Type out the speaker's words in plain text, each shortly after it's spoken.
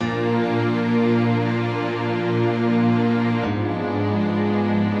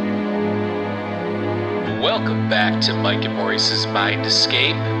Welcome back to Mike and Maurice's Mind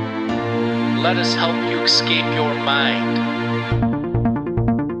Escape. Let us help you escape your mind.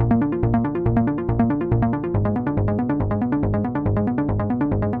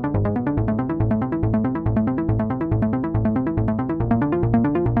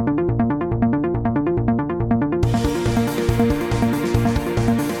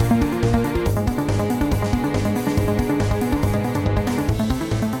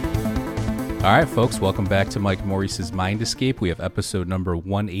 All right, folks, welcome back to Mike and Maurice's Mind Escape. We have episode number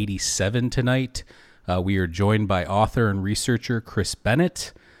 187 tonight. We are joined by author and researcher Chris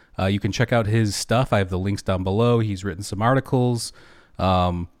Bennett. You can check out his stuff. I have the links down below. He's written some articles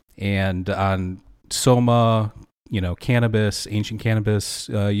and on soma, cannabis, ancient cannabis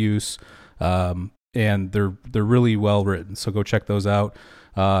use, and they're really well written. So go check those out.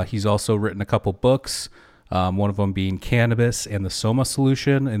 He's also written a couple books. One of them being Cannabis and the Soma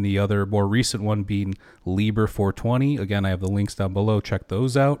Solution, and the other more recent one being Liber 420. Again, I have the links down below. Check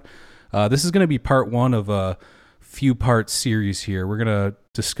those out. This is going to be part one of a few-part series here. We're going to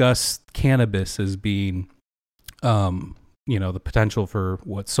discuss cannabis as being, the potential for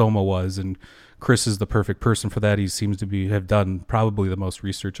what Soma was, and Chris is the perfect person for that. He seems to have done probably the most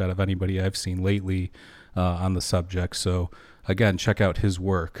research out of anybody I've seen lately on the subject. So, again, check out his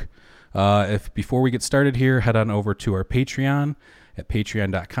work. Before we get started here, head on over to our Patreon at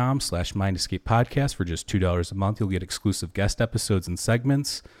patreon.com/mindescapepodcast. For just $2 a month, you'll get exclusive guest episodes and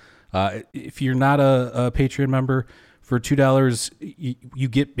segments. If you're not a Patreon member, for $2, you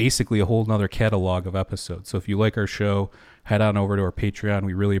get basically a whole nother catalog of episodes. So if you like our show, head on over to our Patreon.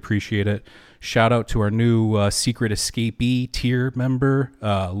 We really appreciate it. Shout out to our new Secret Escapee tier member,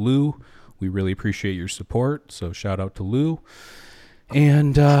 Lou. We really appreciate your support. So shout out to Lou.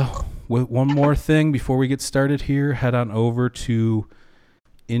 And one more thing before we get started here, head on over to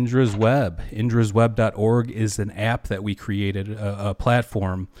Indra's Web. IndrasWeb.org is an app that we created, a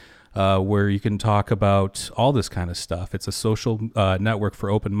platform where you can talk about all this kind of stuff. It's a social network for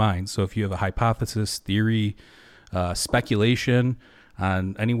open minds. So if you have a hypothesis, theory, speculation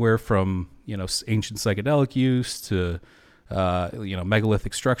on anywhere from ancient psychedelic use to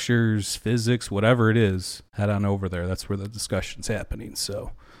megalithic structures, physics, whatever it is, head on over there. That's where the discussion's happening.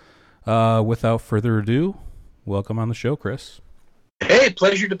 So without further ado, welcome on the show, Chris. Hey,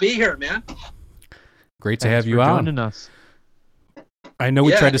 pleasure to be here, man. Great to have you on. Joining us. I know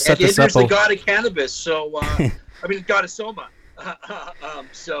we tried to set this up. There's the god of cannabis, so god of Soma.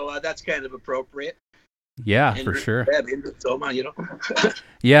 So that's kind of appropriate. Yeah, for sure. Soma,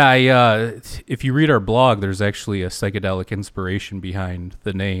 Yeah, if you read our blog, there's actually a psychedelic inspiration behind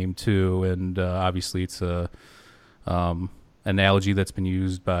the name too, and obviously it's a analogy that's been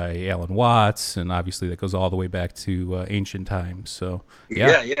used by Alan Watts, and obviously that goes all the way back to ancient times. So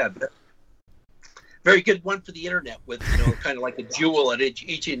yeah. Very good one for the internet, with kind of like a jewel at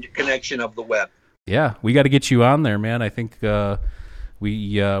each interconnection of the web. Yeah, we got to get you on there, man. I think we're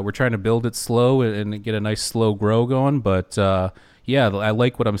trying to build it slow and get a nice slow grow going, but I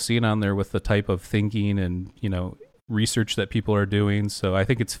like what I'm seeing on there with the type of thinking and research that people are doing. So I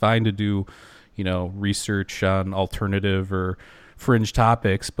think it's fine to do research on alternative or fringe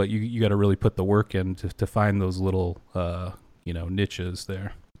topics, but you got to really put the work in to find those little niches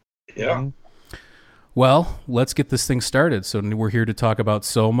there. Yeah. Mm-hmm. Well, let's get this thing started. So we're here to talk about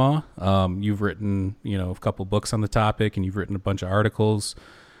Soma. You've written, a couple books on the topic, and you've written a bunch of articles.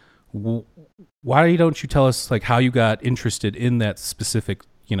 Why don't you tell us how you got interested in that specific,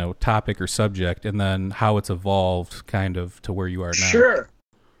 topic or subject, and then how it's evolved kind of to where you are now? Sure.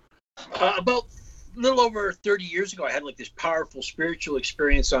 About a little over 30 years ago, I had this powerful spiritual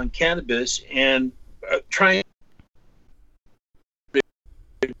experience on cannabis, and trying.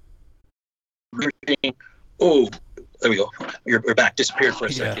 Oh, there we go. Your back disappeared for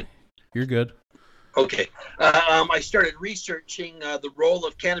a second. You're good. Okay. I started researching the role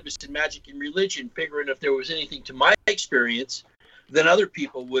of cannabis in magic and religion, figuring if there was anything to my experience, then other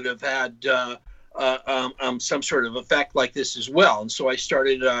people would have had some sort of effect like this as well. And so I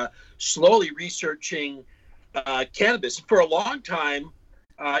started slowly researching cannabis. For a long time,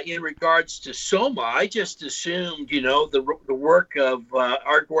 in regards to Soma, I just assumed, the work of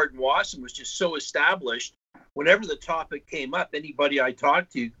R. Gordon Wasson was just so established. Whenever the topic came up, anybody I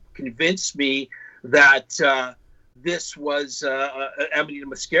talked to convinced me that this was Amanita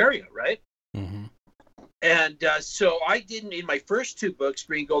muscaria, right? Mm-hmm. And so I didn't, in my first two books,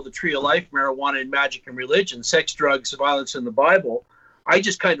 Green Gold, The Tree of Life, Marijuana and Magic and Religion, Sex, Drugs, Violence in the Bible, I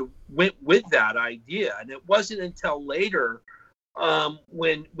just kind of went with that idea. And it wasn't until later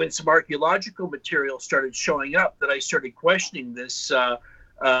when some archaeological material started showing up that I started questioning this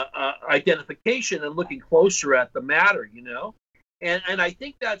identification and looking closer at the matter, and I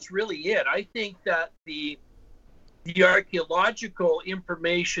think that's really it. I think that the archaeological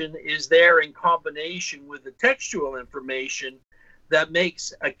information is there in combination with the textual information that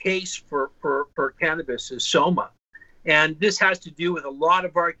makes a case for cannabis as soma. And this has to do with a lot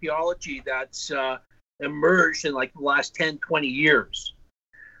of archaeology that's emerged in like the last 10, 20 years.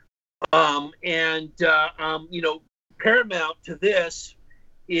 Paramount to this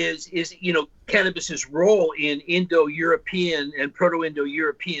is cannabis's role in Indo-European and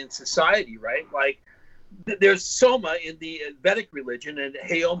Proto-Indo-European society, right? Like there's soma in the Vedic religion and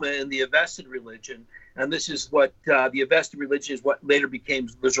Haoma in the Avestan religion. And this is what the Avestan religion is what later became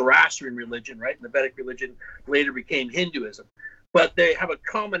the Zoroastrian religion, right? And the Vedic religion later became Hinduism. But they have a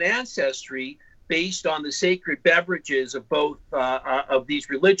common ancestry based on the sacred beverages of both of these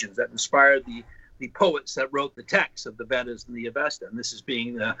religions that inspired the poets that wrote the texts of the Vedas and the Avesta. And this is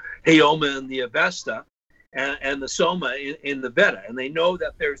being the Haoma and the Avesta and the Soma in the Veda. And they know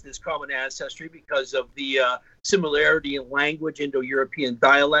that there's this common ancestry because of the similarity in language, Indo-European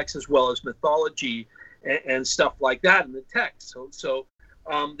dialects, as well as mythology and stuff like that in the text. So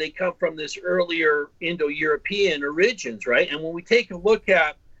they come from this earlier Indo-European origins, right? And when we take a look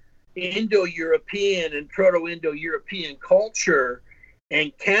at Indo-European and Proto-Indo-European culture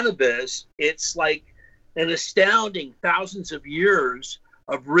and cannabis, it's like an astounding thousands of years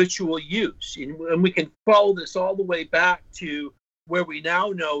of ritual use. And we can follow this all the way back to where we now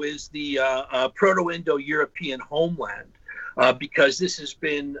know is the Proto-Indo-European homeland, because this has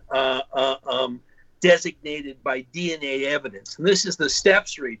been designated by DNA evidence. And this is the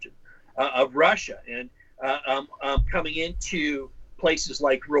steppes region of Russia, and coming into places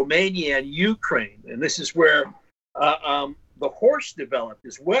like Romania and Ukraine. And this is where the horse developed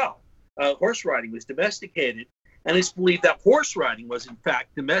as well. Horse riding was domesticated. And it's believed that horse riding was, in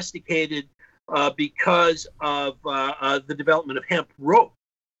fact, domesticated because of the development of hemp rope,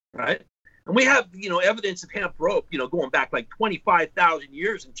 right? And we have, evidence of hemp rope, going back like 25,000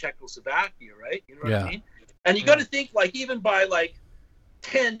 years in Czechoslovakia, right? You know what I mean? And you got to think, like, even by like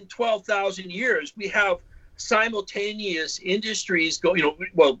 10, 12,000 years, we have simultaneous industries go,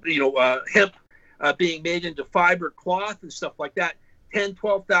 hemp being made into fiber cloth and stuff like that. 10,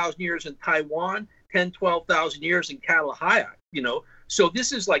 12,000 years in Taiwan, 10, 12,000 years in Catalhoya, So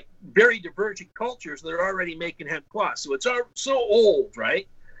this is like very divergent cultures that are already making hemp cloth. So it's so old, right?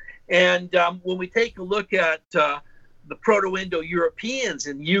 And when we take a look at the Proto-Indo-Europeans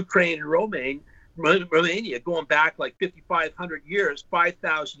in Ukraine and Romania, going back like 5,500 years,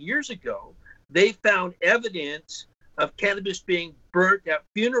 5,000 years ago, they found evidence of cannabis being burnt at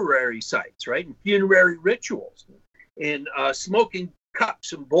funerary sites, right? And funerary rituals, in smoking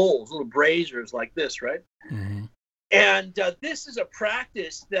cups and bowls, little braziers like this, right? Mm-hmm. And this is a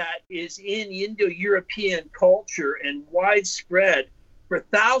practice that is in Indo-European culture and widespread for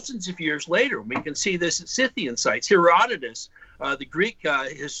thousands of years later. We can see this at Scythian sites. Herodotus, the Greek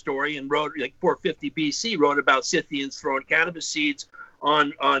historian, wrote like 450 BC, wrote about Scythians throwing cannabis seeds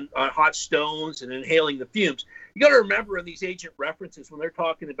on hot stones and inhaling the fumes. You got to remember in these ancient references, when they're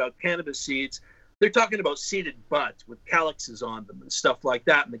talking about cannabis seeds, they're talking about seeded buds with calyxes on them and stuff like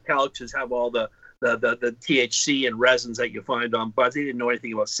that. And the calyxes have all the THC and resins that you find on buds. They didn't know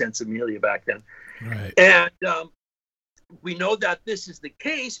anything about Sensimilia back then. Right. And we know that this is the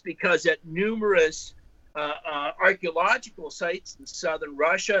case because at numerous archaeological sites in southern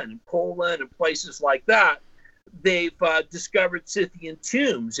Russia and in Poland and places like that, they've discovered Scythian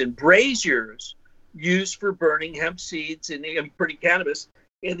tombs and braziers used for burning hemp seeds and burning cannabis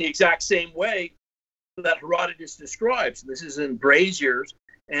in the exact same way that Herodotus describes. This is in braziers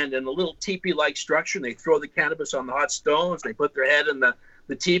and in a little teepee-like structure. And they throw the cannabis on the hot stones. They put their head in the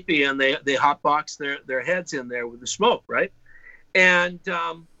teepee and they hotbox their heads in there with the smoke, right? And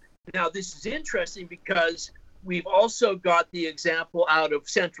now this is interesting because we've also got the example out of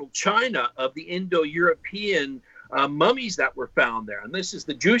central China of the Indo-European mummies that were found there. And this is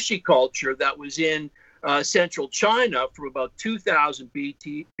the Jushi culture that was in central China from about 2000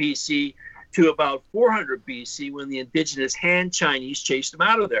 BC to about 400 BC when the indigenous Han Chinese chased them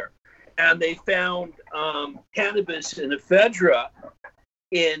out of there. And they found cannabis and ephedra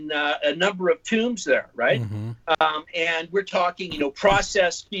in a number of tombs there, right? Mm-hmm. And we're talking,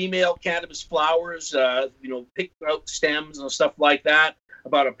 processed female cannabis flowers, picked out stems and stuff like that,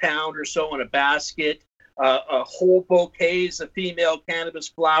 about a pound or so in a basket, whole bouquets of female cannabis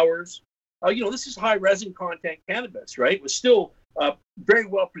flowers. This is high resin content cannabis, right? It was still very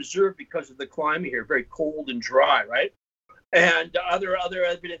well preserved because of the climate here, very cold and dry, right? And other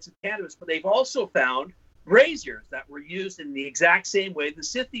evidence of cannabis, but they've also found braziers that were used in the exact same way the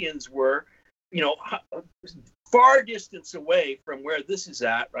Scythians were, far distance away from where this is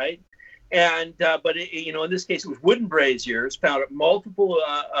at, right? And but in this case, it was wooden braziers found at multiple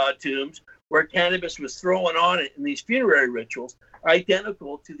tombs where cannabis was thrown on it in these funerary rituals,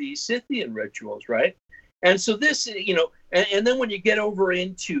 identical to these Scythian rituals, right? And so this, and then when you get over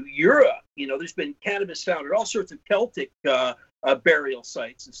into Europe, there's been cannabis found at all sorts of Celtic burial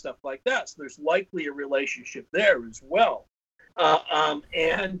sites and stuff like that. So there's likely a relationship there as well.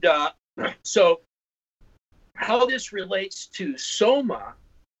 So how this relates to Soma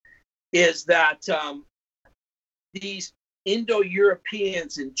is that these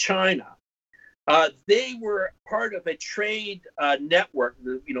Indo-Europeans in China, they were part of a trade network,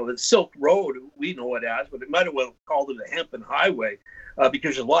 the Silk Road, we know it as, but it might have well called it a hempen highway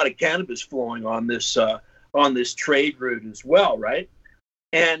because there's a lot of cannabis flowing on this trade route as well, right?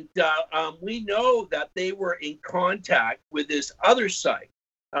 And we know that they were in contact with this other site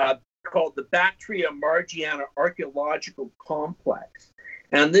called the Bactria Margiana Archaeological Complex.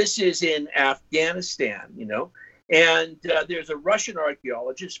 And this is in Afghanistan, And there's a Russian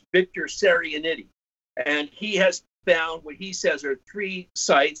archaeologist, Victor Sarianidi, and he has found what he says are 3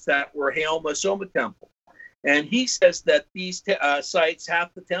 sites that were Haoma Soma Temple. And he says that these sites,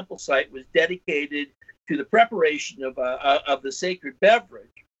 half the temple site was dedicated to the preparation of the sacred beverage.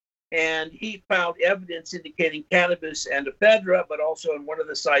 And he found evidence indicating cannabis and ephedra, but also in one of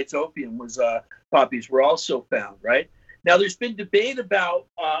the sites, opium poppies were also found, right? Now, there's been debate about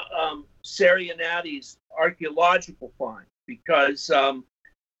Sarianadi's archaeological find because,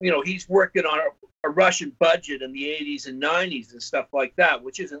 he's working on a Russian budget in the 80s and 90s and stuff like that,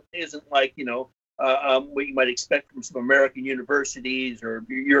 which isn't like, what you might expect from some American universities or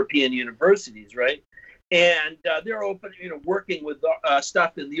European universities, right? And they're open, working with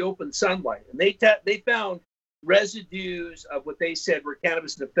stuff in the open sunlight. And they found residues of what they said were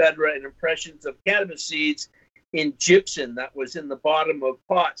cannabis and ephedra and impressions of cannabis seeds in gypsum that was in the bottom of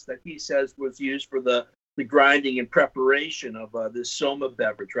pots that he says was used for the grinding and preparation of this Soma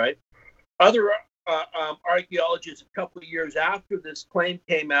beverage, right? Other archaeologists, a couple of years after this claim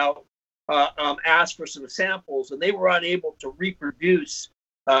came out, asked for some samples, and they were unable to reproduce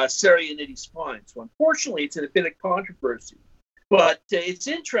Sarianidi's find. So unfortunately, it's in a bit of controversy. But it's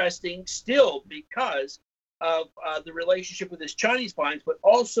interesting still because of the relationship with his Chinese finds, but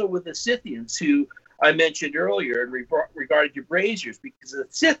also with the Scythians, who I mentioned earlier in regard to braziers, because the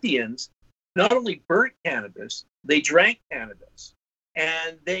Scythians not only burnt cannabis, they drank cannabis.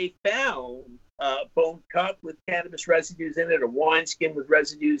 And they found bone cup with cannabis residues in it, a wineskin with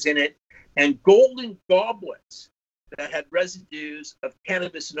residues in it, and golden goblets that had residues of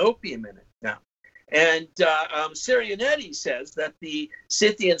cannabis and opium in it now. And Sarianidi says that the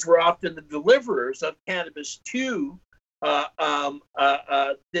Scythians were often the deliverers of cannabis to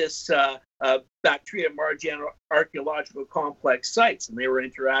this Bactria Margiana archaeological complex sites, and they were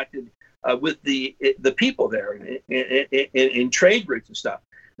interacted with the people there in trade routes and stuff.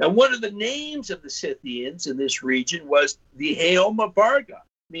 Now, one of the names of the Scythians in this region was the Haoma Varga,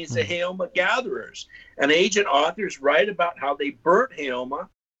 means the Haoma gatherers. And ancient authors write about how they burnt Haoma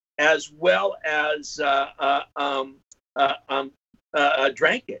as well as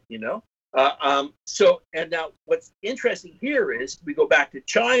drank it, So, and now what's interesting here is we go back to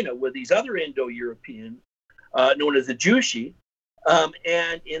China with these other Indo-European, known as the Jushi,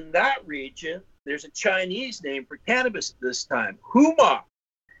 and in that region, there's a Chinese name for cannabis at this time, Huma.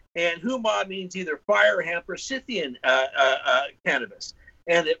 And Huma means either fire, hemp, or Scythian cannabis.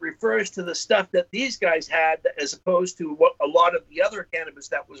 And it refers to the stuff that these guys had as opposed to what a lot of the other cannabis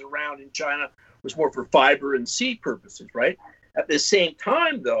that was around in China was more for fiber and seed purposes, right? At the same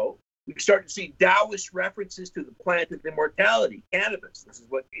time, though, we start to see Taoist references to the plant of immortality, cannabis. This is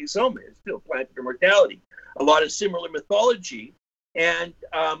what Soma is, still plant of immortality. A lot of similar mythology. And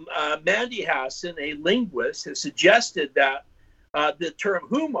Mandy Hassan, a linguist, has suggested that the term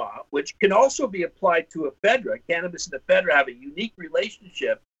huma, which can also be applied to ephedra, cannabis and ephedra have a unique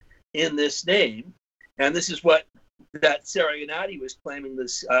relationship in this name. And this is what that Sarianidi was claiming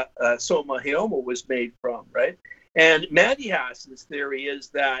this Soma Haoma was made from, right? And Mandy Hassan's theory is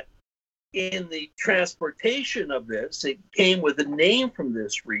that in the transportation of this, it came with a name from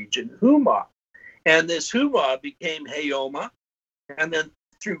this region, Huma. And this Huma became Haoma, and then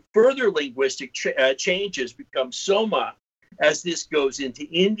through further linguistic changes become Soma as this goes into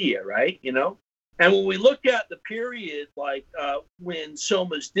India, right? And when we look at the period like when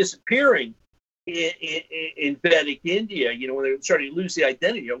Soma's disappearing in Vedic India, when they're starting to lose the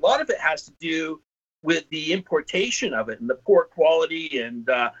identity, a lot of it has to do with the importation of it and the poor quality and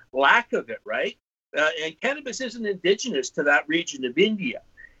lack of it, right? And cannabis isn't indigenous to that region of India.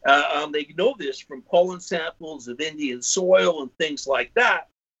 They know this from pollen samples of Indian soil and things like that.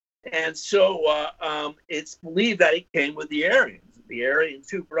 And so it's believed that it came with the Aryans. The Aryans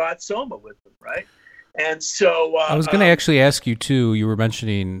who brought Soma with them, right? And so I was going to actually ask you too. You were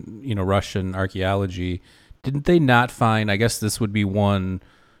mentioning, Russian archaeology. Didn't they not find? I guess this would be one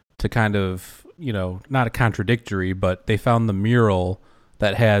to kind of, not a contradictory, but they found the mural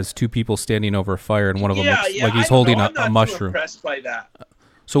that has two people standing over a fire, and one of them looks like he's holding a mushroom. I'm not impressed by that.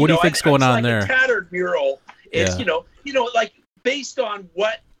 So what do you think's going on there? A tattered mural is, like based on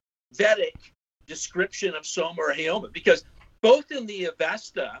what Vedic description of Soma or Haoma, because both in the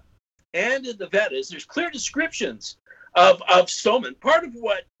Avesta and in the Vedas, there's clear descriptions of Soma. And part of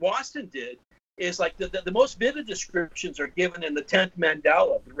what Wasson did is like the most vivid descriptions are given in the 10th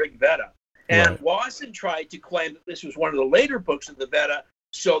mandala of the Rig Veda. And Wasson tried to claim that this was one of the later books of the Veda.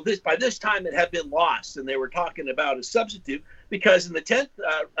 So by this time it had been lost, and they were talking about a substitute, because in the 10th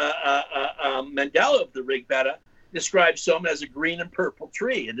mandala of the Rig Veda describes Soma as a green and purple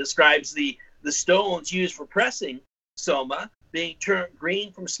tree, and describes the stones used for pressing Soma being turned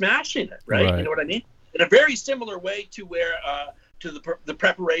green from smashing it, right? You know what I mean? In a very similar way to where to the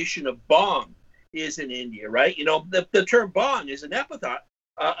preparation of bhang is in India, right? The term bhang is an epithet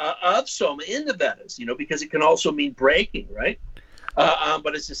of Soma in the Vedas, because it can also mean breaking, right?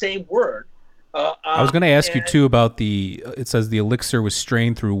 But it's the same word. I was going to ask you too about it says the elixir was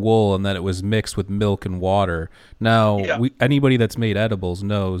strained through wool and that it was mixed with milk and water. Now, anybody that's made edibles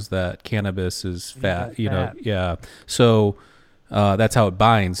knows that cannabis is fat, So that's how it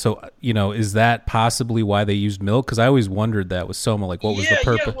binds. So, is that possibly why they used milk? Because I always wondered that with Soma, like what was the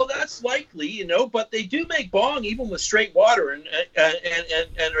purpose? Yeah, well, that's likely, but they do make bhang even with straight water and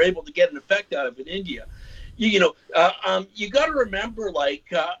are able to get an effect out of it in India. You got to remember,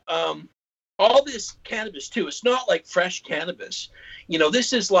 all this cannabis too, it's not like fresh cannabis.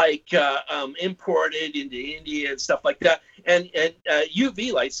 This is like imported into India and stuff like that. And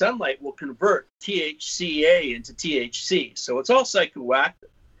UV light, sunlight, will convert THCA into THC. So it's all psychoactive,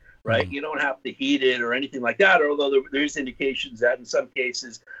 right? You don't have to heat it or anything like that, although there's indications that in some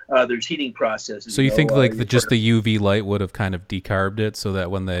cases there's heating processes. So you think just the UV light would have kind of decarbed it so that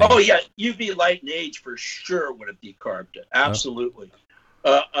when they... Oh, yeah, UV light and age for sure would have decarbed it. Absolutely.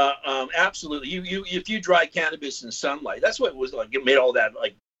 Absolutely. If you dry cannabis in sunlight, that's what it was like. It made all that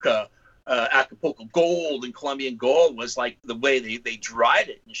Acapulco gold and Colombian gold was like the way they dried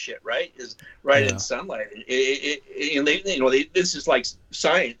it and shit, right? Is in sunlight. This is like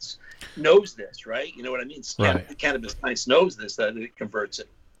science knows this, right? You know what I mean? Cannabis science knows this, that it converts it.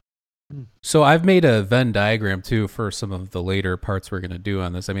 So I've made a Venn diagram too for some of the later parts we're going to do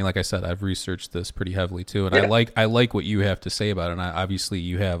on this. I mean, like I said, I've researched this pretty heavily too, and I like what you have to say about it. And obviously,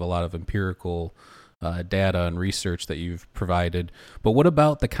 you have a lot of empirical data and research that you've provided. But what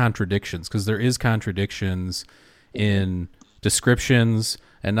about the contradictions? Because there is contradictions in descriptions,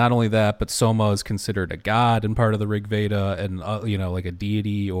 and not only that, but Soma is considered a god in part of the Rig Veda, and like a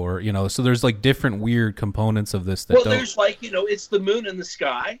deity, or so there's like different weird components of this. There's it's the moon in the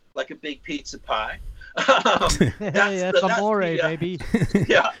sky, like a big pizza pie. That's amore, baby.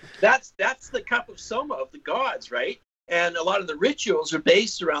 Yeah, that's the cup of Soma of the gods, right? And a lot of the rituals are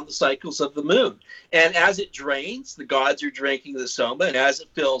based around the cycles of the moon. And as it drains, the gods are drinking the Soma, and as it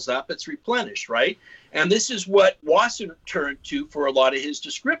fills up, it's replenished, right? And this is what Wasson turned to for a lot of his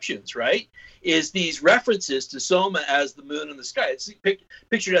descriptions, right? Is these references to Soma as the moon in the sky. It's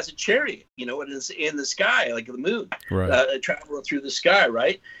pictured as a chariot, it is in the sky, like the moon, traveling through the sky,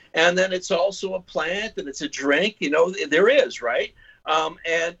 right? And then it's also a plant, and it's a drink, there is, right?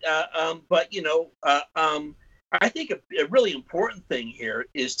 I think a really important thing here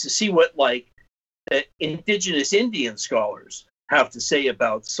is to see what indigenous Indian scholars have to say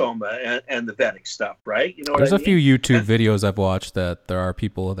about Soma and the Vedic stuff, right? There's a few YouTube videos I've watched that there are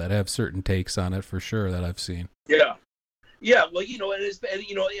people that have certain takes on it for sure that I've seen. Yeah. Well, and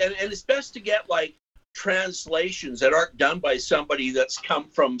it's best to get translations that aren't done by somebody that's come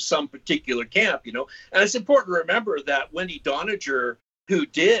from some particular camp, And it's important to remember that Wendy Doniger, who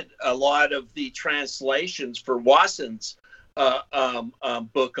did a lot of the translations for Wasson's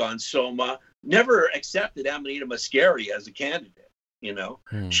book on Soma, never accepted Amanita Muscari as a candidate.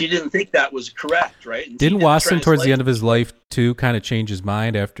 She didn't think that was correct, right? And didn't Wasson, towards the end of his life, too, kind of change his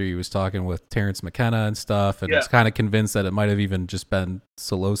mind after he was talking with Terence McKenna and stuff, and was kind of convinced that it might have even just been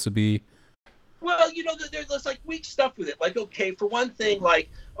psilocybe? Well, there's weak stuff with it. For one thing,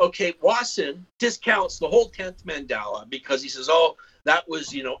 Wasson discounts the whole 10th mandala because he says, that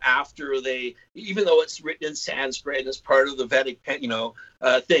was, after they, even though it's written in Sanskrit and it's part of the Vedic, thing,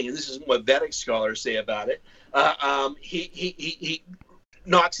 and this is what Vedic scholars say about it, he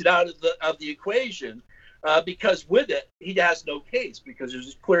knocks it out of the equation because with it, he has no case because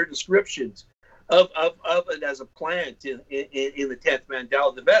there's clear descriptions of it as a plant in the 10th mandala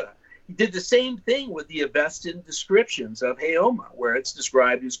of the Veda. He did the same thing with the Avestan descriptions of Haoma, where it's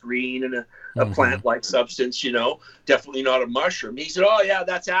described as green and a plant-like substance, definitely not a mushroom. He said, oh, yeah,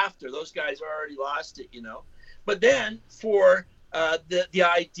 that's after. Those guys already lost it, But then for the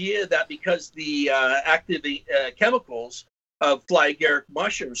idea that because the active chemicals of fly agaric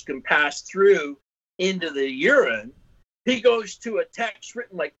mushrooms can pass through into the urine, he goes to a text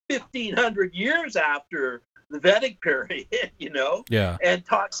written like 1,500 years after the Vedic period, Yeah. And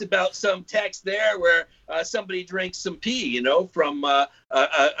talks about some text there where somebody drinks some pee, from a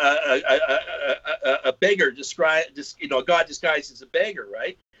beggar God disguised as a beggar,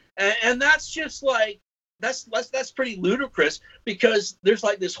 right? And that's just like that's pretty ludicrous because there's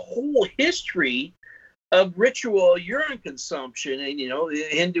like this whole history of ritual urine consumption, and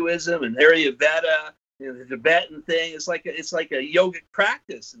Hinduism and Ayurveda. The Tibetan thing, it's like a yogic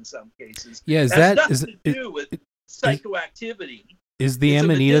practice in some cases. Yeah, it has nothing to do with psychoactivity. Is the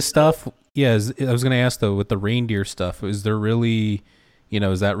Amanita stuff? Yeah, I was going to ask though, with the reindeer stuff, is there really,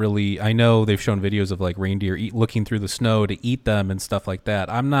 is that really? I know they've shown videos of like reindeer looking through the snow to eat them and stuff like that.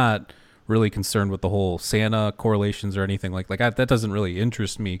 I'm not really concerned with the whole Santa correlations or anything like that. Doesn't really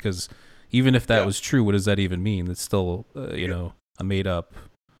interest me because even if that was true, what does that even mean? It's still, a made up,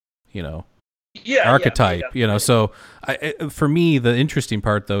 archetype, So for me, the interesting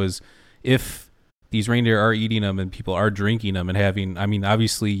part though is if these reindeer are eating them and people are drinking them and having,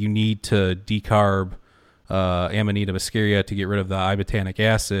 obviously you need to decarb Amanita muscaria to get rid of the ibotanic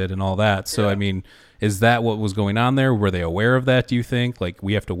acid and all that. So, is that what was going on there? Were they aware of that, do you think? Like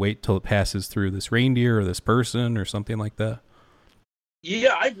we have to wait till it passes through this reindeer or this person or something like that?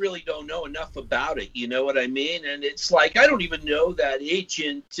 Yeah, I really don't know enough about it. You know what I mean? And it's like, I don't even know that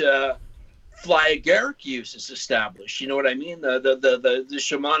ancient fly agaric use is established. You know what I mean? The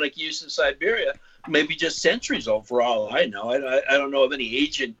shamanic use in Siberia, maybe just centuries old for all I know. I don't know of any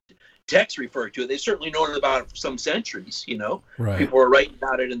ancient texts referred to it. They certainly known about it for some centuries, Right. People were writing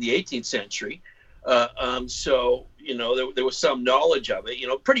about it in the 18th century. So, there was some knowledge of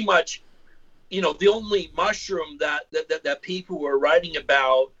it, pretty much, the only mushroom that people were writing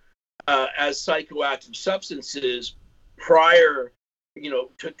about as psychoactive substances prior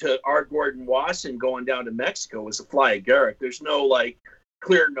to R. Gordon Wasson going down to Mexico was a fly agaric. There's no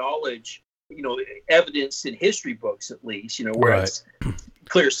clear knowledge, evidence in history books at least, where it's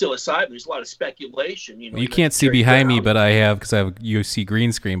clear psilocybin. There's a lot of speculation. You can't see behind me, but I have, because I have UC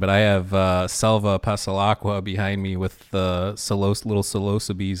green screen, but I have Selva passalacqua behind me with the little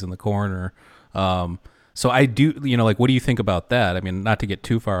psilocybes in the corner. So I do, what do you think about that? Not to get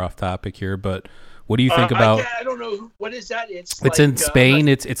too far off topic here, but what do you think about? I don't know. What is that? It's in Spain.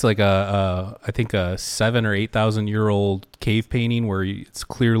 It's like I think a 7,000 or 8,000 year old cave painting where it's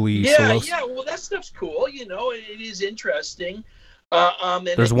clearly. Yeah. Well, that stuff's cool. It is interesting.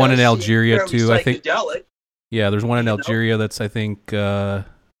 There's one in Algeria too. I think. Yeah, there's one in Algeria that's I think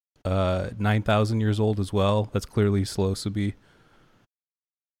 9,000 years old as well. That's clearly psilocybe.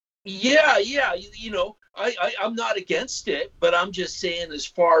 Yeah. I'm not against it, but I'm just saying as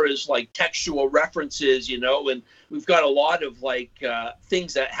far as textual references, and we've got a lot of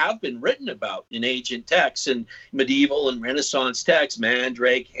things that have been written about in ancient texts and medieval and Renaissance texts,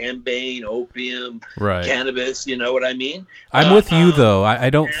 mandrake, henbane, opium, right. Cannabis, you know what I mean? I'm with you though. I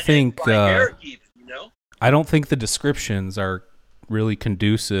don't think I don't think the descriptions are really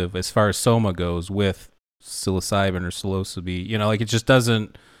conducive as far as soma goes with psilocybin or psilocybe. It just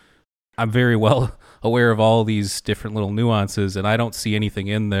doesn't. I'm very well aware of all these different little nuances, and I don't see anything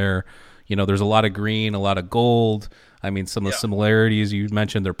in there. There's a lot of green, a lot of gold. Some of the similarities you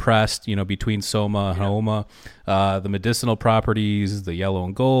mentioned, they're pressed, between soma and haoma. The medicinal properties, the yellow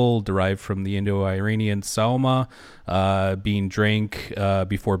and gold, derived from the Indo-Iranian sauma, being drank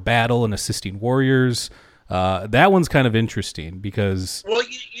before battle and assisting warriors. That one's kind of interesting because... Well,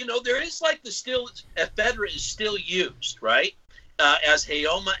 there is ephedra is still used, right? As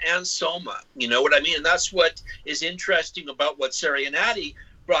Haoma and Soma, you know what I mean? And that's what is interesting about what Sarianati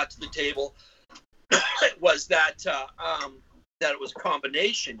brought to the table was that it was a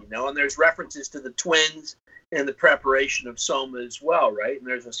combination, and there's references to the twins in the preparation of Soma as well, right? And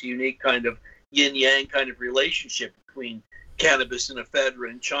there's this unique kind of yin-yang kind of relationship between cannabis and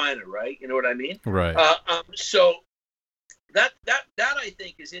ephedra in China, right? You know what I mean? Right. So that I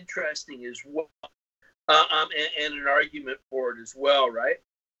think is interesting as well. and an argument for it as well, right?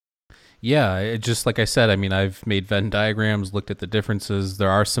 Yeah, it just like I said, I mean, I've made Venn diagrams, looked at the differences. There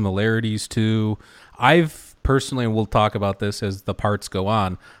are similarities too. I've personally, and we'll talk about this as the parts go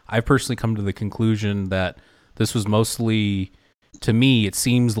on, I've personally come to the conclusion that this was mostly, to me, it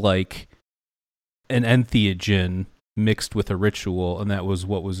seems like an entheogen mixed with a ritual, and that was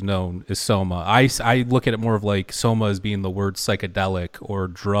what was known as soma. I look at it more of like soma as being the word psychedelic or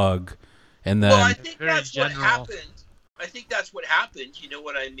drug, and then... Well, I think that's what happened. I think that's what happened. You know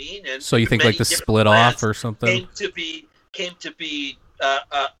what I mean? And so you think like the split off or something came to be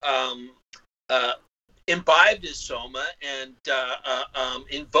imbibed as soma and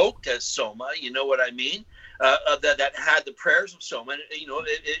invoked as soma. You know what I mean? That had the prayers of soma. And, you know,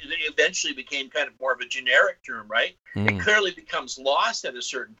 it eventually became kind of more of a generic term, right? It clearly becomes lost at a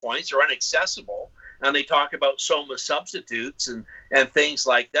certain point or inaccessible. And they talk about soma substitutes and things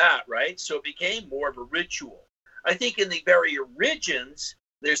like that, right? So it became more of a ritual. I think in the very origins,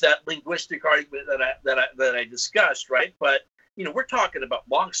 there's that linguistic argument that I discussed, right? But you know, we're talking about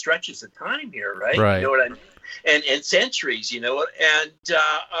long stretches of time here, right? Right. You know what I mean? And centuries, you know, and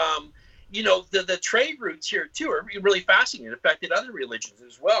you know, the trade routes here too are really fascinating. It affected other religions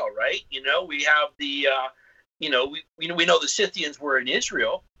as well, right? You know, we have the you know, we know the Scythians were in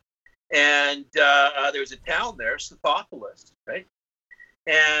Israel, and there's a town there, Scythopolis, right?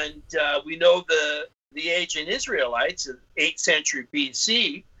 And we know the ancient Israelites in 8th century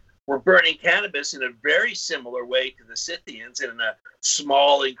BC were burning cannabis in a very similar way to the Scythians in a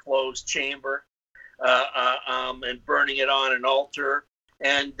small enclosed chamber and burning it on an altar.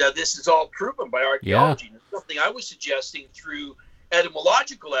 And this is all proven by archaeology. Yeah. It's something I was suggesting through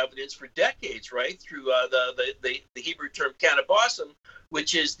etymological evidence for decades, right? Through the Hebrew term cannabosum,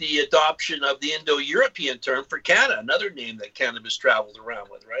 which is the adoption of the Indo-European term for canna, another name that cannabis traveled around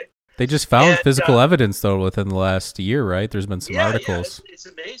with, right? They just found physical evidence, though, within the last year, right? There's been some articles. Yeah, it's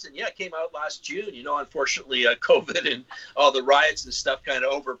amazing. Yeah, it came out last June. You know, unfortunately, COVID and all the riots and stuff kind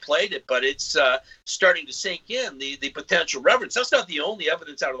of overplayed it, but it's starting to sink in, the potential relevance. That's not the only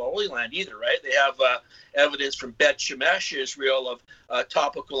evidence out of the Holy Land either, right? They have evidence from Bet Shemesh, Israel, of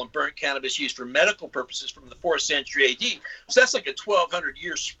topical and burnt cannabis used for medical purposes from the 4th century AD. So that's like a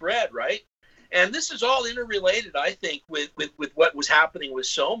 1,200-year spread, right? And this is all interrelated, I think, with what was happening with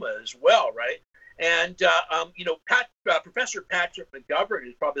soma as well, right? And, you know, Professor Patrick McGovern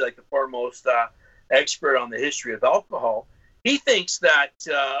is probably like the foremost expert on the history of alcohol. He thinks that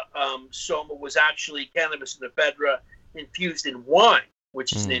soma was actually cannabis and ephedra infused in wine,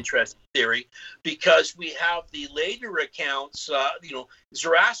 which is an interesting theory, because we have the later accounts, you know,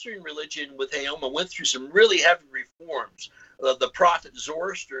 Zoroastrian religion with Haoma went through some really heavy reforms. The prophet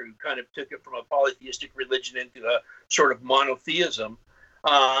Zoroaster, who kind of took it from a polytheistic religion into a sort of monotheism,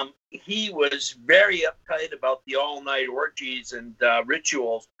 he was very uptight about the all-night orgies and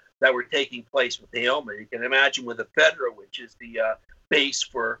rituals that were taking place with Haoma. You can imagine with ephedra, which is the base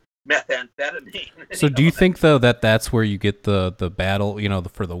for methamphetamine. So do you think, though, that that's where you get the battle, you know,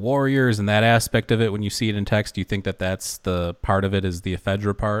 for the warriors and that aspect of it when you see it in text? Do you think that that's the part of it is the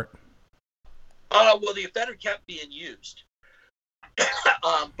ephedra part? Well, the ephedra kept being used.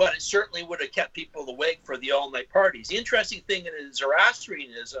 But it certainly would have kept people awake for the all-night parties. The interesting thing in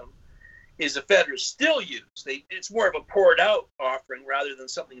Zoroastrianism is ephedra is still used. It's more of a poured-out offering rather than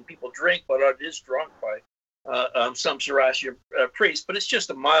something people drink, but it is drunk by some Zoroastrian priests. But it's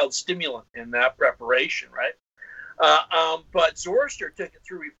just a mild stimulant in that preparation, right? But Zoroaster took it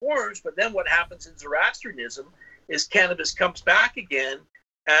through reforms, but then what happens in Zoroastrianism is cannabis comes back again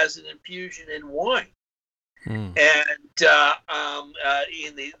as an infusion in wine. And in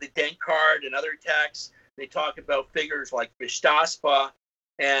the Denkard and other texts, they talk about figures like Vishtaspa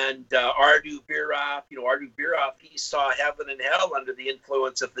and Ardu Biraf. You know, Ardu Biraf, he saw heaven and hell under the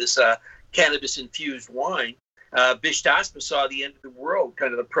influence of this cannabis-infused wine. Vishtaspa saw the end of the world,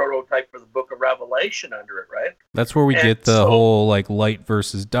 kind of the prototype for the Book of Revelation under it, right? That's where we get the whole like light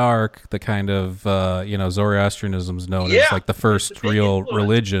versus dark, the kind of you know, Zoroastrianism's known as like the first real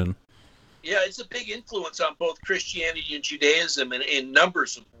religion. Yeah, it's a big influence on both Christianity and Judaism in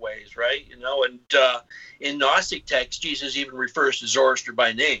numbers of ways, right? You know, and in Gnostic texts, Jesus even refers to Zoroaster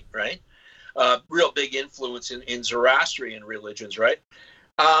by name, right? Real big influence in Zoroastrian religions, right?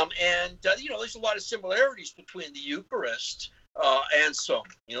 And you know, there's a lot of similarities between the Eucharist and Soma.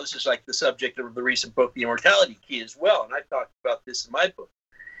 You know, this is like the subject of the recent book, The Immortality Key, as well. And I talked about this in my book.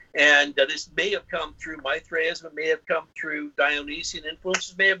 And this may have come through Mithraism, it may have come through Dionysian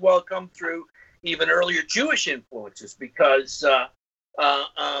influences, may have well come through even earlier Jewish influences, because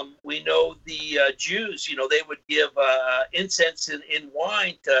we know the Jews, you know, they would give incense in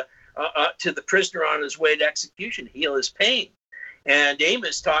wine to to the prisoner on his way to execution, heal his pain. And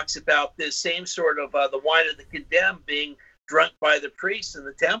Amos talks about this same sort of the wine of the condemned being drunk by the priests in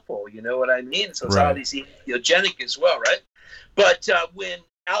the temple. You know what I mean? So it's obviously theogenic as well, right? But when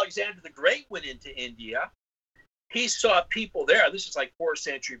Alexander the Great went into India, he saw people there. This is like 4th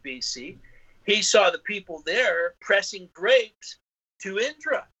century BC. He saw the people there pressing grapes to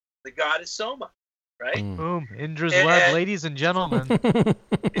Indra, the goddess Soma, right? Boom, Indra's web, ladies and gentlemen.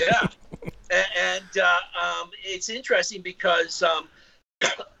 Yeah. And it's interesting because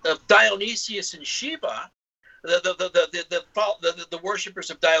of Dionysius and Shiva, the worshippers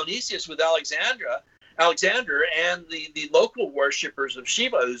of Dionysius with Alexander, and the local worshippers of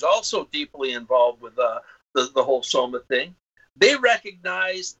Shiva, who's also deeply involved with the whole Soma thing, they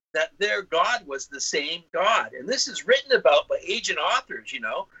recognized that their god was the same god. And this is written about by ancient authors,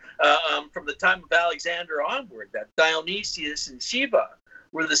 from the time of Alexander onward, that Dionysius and Shiva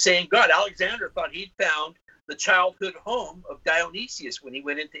were the same god. Alexander thought he'd found the childhood home of Dionysius when he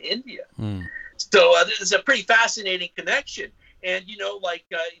went into India. So this is a pretty fascinating connection. And,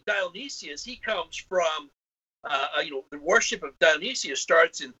 Dionysius, he comes from, the worship of Dionysius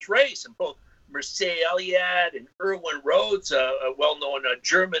starts in Thrace, and both Mircea Eliade and Erwin Rhodes, a well-known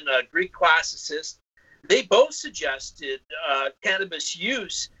German Greek classicist, they both suggested cannabis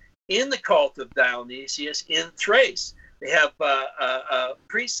use in the cult of Dionysius in Thrace. They have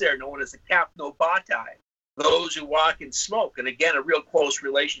priests there known as the Kapnobatai, those who walk and smoke. And again, a real close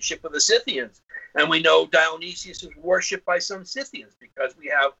relationship with the Scythians. And we know Dionysius was worshipped by some Scythians because we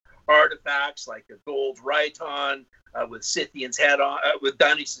have artifacts like a gold rhyton with Scythian's head on, with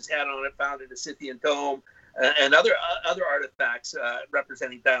Dionysius' head on it, found in a Scythian tomb, and other artifacts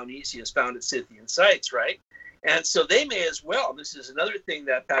representing Dionysius found at Scythian sites, right? And so they may as well. This is another thing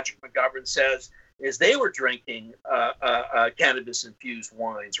that Patrick McGovern says, is they were drinking cannabis-infused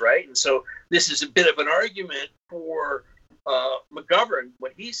wines, right? And so this is a bit of an argument for McGovern,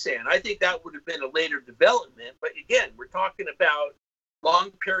 what he's saying. I think that would have been a later development. But again, we're talking about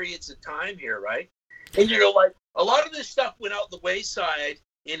long periods of time here, right? And, a lot of this stuff went out the wayside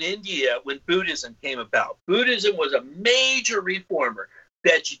in India when Buddhism came about. Buddhism was a major reformer.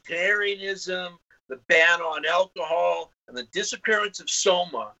 Vegetarianism, the ban on alcohol, and the disappearance of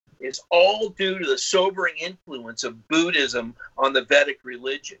Soma is all due to the sobering influence of Buddhism on the Vedic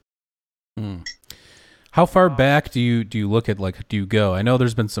religion. How far back do you look at, do you go? I know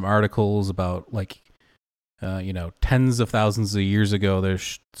there's been some articles about tens of thousands of years ago,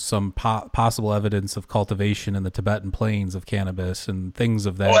 there's some possible evidence of cultivation in the Tibetan plains of cannabis and things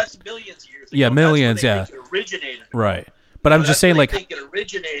of that. Oh, that's millions of years ago. Yeah, millions, that's when it originated. Right. But I'm just saying, I think it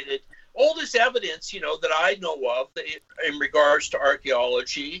originated. Oldest evidence, that I know of in regards to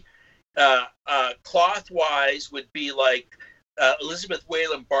archaeology, cloth-wise would be Elizabeth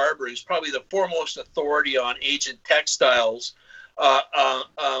Whalen Barber, who's probably the foremost authority on ancient textiles,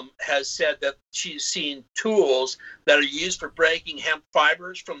 has said that she's seen tools that are used for breaking hemp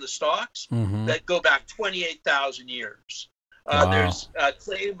fibers from the stalks that go back 28,000 years. Wow. There's a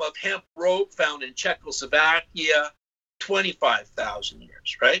claim of hemp rope found in Czechoslovakia, 25,000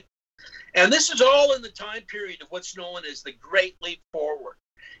 years, right? And this is all in the time period of what's known as the Great Leap Forward.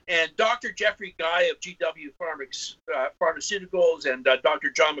 And Dr. Jeffrey Guy of GW Pharmaceuticals and Dr.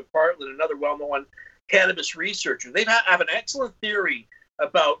 John McPartland, another well-known cannabis researcher, they have an excellent theory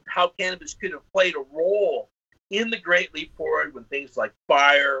about how cannabis could have played a role in the Great Leap Forward when things like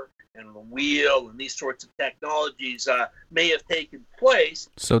fire and the wheel and these sorts of technologies may have taken place.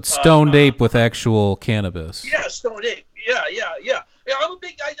 So it's stoned ape with actual cannabis. Yeah, stoned ape. Yeah.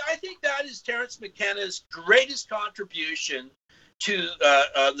 I think that is Terence McKenna's greatest contribution to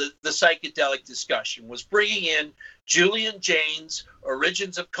the psychedelic discussion, was bringing in Julian Jaynes'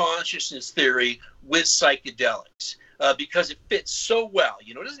 Origins of Consciousness theory with psychedelics, because it fits so well.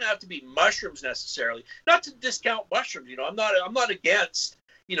 It doesn't have to be mushrooms necessarily. Not to discount mushrooms. I'm not against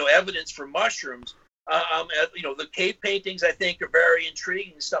evidence for mushrooms. The cave paintings I think are very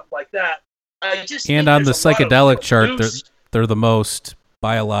intriguing and stuff like that. I just and on the psychedelic chart, they're the most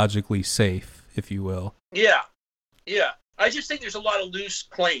biologically safe, if you will. Yeah. I just think there's a lot of loose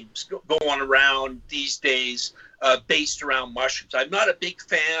claims going around these days based around mushrooms. I'm not a big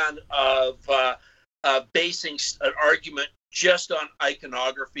fan of basing an argument just on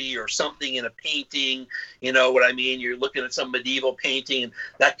iconography or something in a painting. You know what I mean? You're looking at some medieval painting and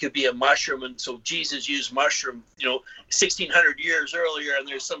that could be a mushroom. And so Jesus used mushroom, 1,600 years earlier, and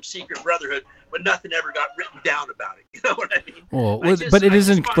there's some secret brotherhood, but nothing ever got written down about it. You know what I mean? Well, but it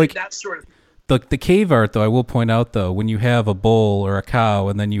isn't like that sort of. The cave art, though, I will point out, though, when you have a bull or a cow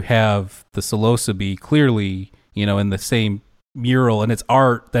and then you have the psilocybe clearly, in the same mural and it's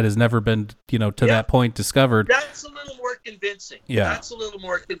art that has never been, to that point discovered. That's a little more convincing. Yeah. That's a little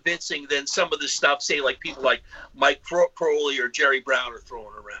more convincing than some of the stuff, say, like people like Mike Crowley or Jerry Brown are throwing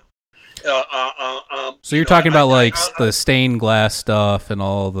around. So you're talking about the stained glass stuff and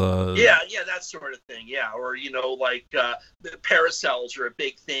all the that sort of thing, or the paracels are a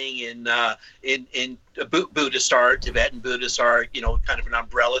big thing in Buddhist art, Tibetan Buddhist art, kind of an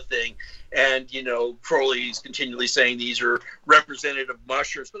umbrella thing, and Crowley's continually saying these are representative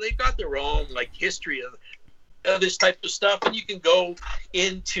mushrooms, but they've got their own history of this type of stuff, and you can go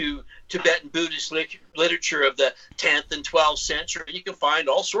into Tibetan Buddhist literature of the 10th and 12th century, and you can find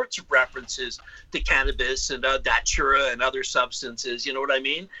all sorts of references to cannabis and datura and other substances. You know what I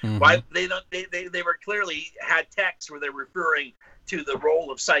mean? Mm-hmm. Why they were clearly had texts where they're referring to the role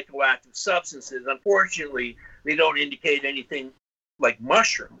of psychoactive substances. Unfortunately, they don't indicate anything like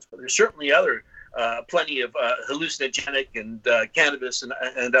mushrooms, but there's certainly other plenty of hallucinogenic and cannabis and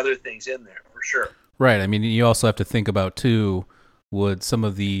other things in there for sure. Right. I mean, you also have to think about, too, would some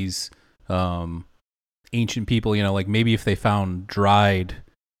of these ancient people, maybe if they found dried,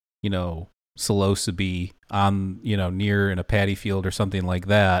 psilocybe on, near in a paddy field or something like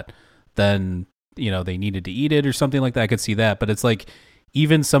that, then, they needed to eat it or something like that. I could see that. But it's like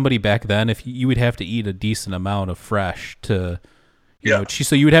even somebody back then, if you would have to eat a decent amount of fresh to...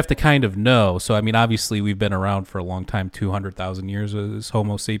 so you would have to kind of know. So, I mean, obviously we've been around for a long time, 200,000 years as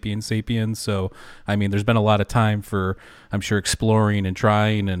Homo sapiens sapiens. So, I mean, there's been a lot of time for, I'm sure, exploring and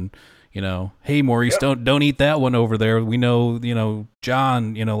trying and, hey, Maurice, don't eat that one over there. We know,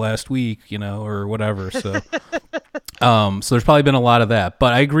 John, last week, or whatever. So, so there's probably been a lot of that.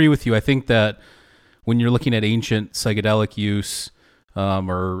 But I agree with you. I think that when you're looking at ancient psychedelic use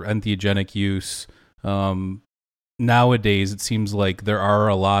or entheogenic use, nowadays, it seems like there are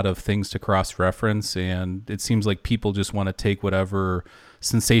a lot of things to cross-reference, and it seems like people just want to take whatever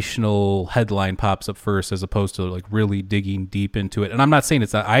sensational headline pops up first as opposed to really digging deep into it. And I'm not saying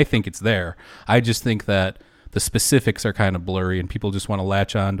it's not, I think it's there. I just think that the specifics are kind of blurry and people just want to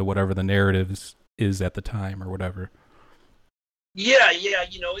latch on to whatever the narrative is at the time or whatever. Yeah.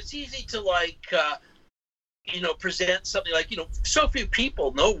 It's easy to present something so few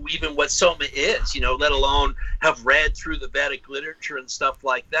people know even what soma is, let alone have read through the Vedic literature and stuff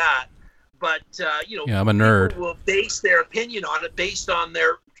like that. But, I'm a nerd. People will base their opinion on it based on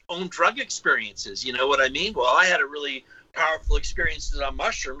their own drug experiences. You know what I mean? Well, I had a really powerful experiences on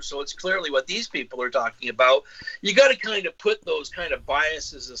mushrooms, so it's clearly what these people are talking about. You got to kind of put those kind of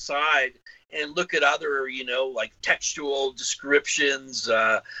biases aside and look at other, textual descriptions,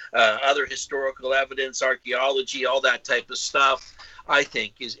 other historical evidence, archaeology, all that type of stuff, I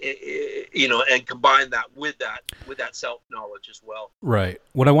think is, and combine that with that self-knowledge as well. Right.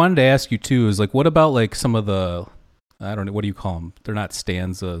 What I wanted to ask you too is what about some of the, I don't know, what do you call them? They're not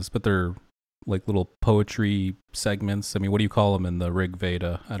stanzas, but they're little poetry segments. I mean, what do you call them in the Rig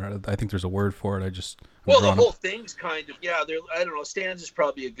Veda? I don't know. I think there's a word for it. The whole thing's kind of, I don't know, stanza is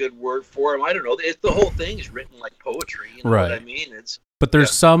probably a good word for them. I don't know. The whole thing is written like poetry. You know right. what I mean? But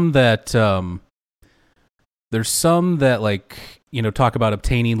there's some that, talk about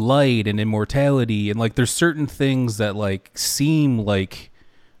obtaining light and immortality. And there's certain things that seem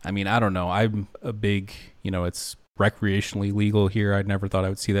I mean, I don't know. I'm a big, it's recreationally legal here. I never thought I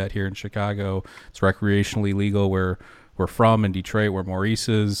would see that here in Chicago. It's recreationally legal where we're from in Detroit, where Maurice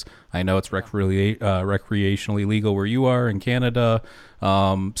is. I know it's recreationally legal where you are in Canada.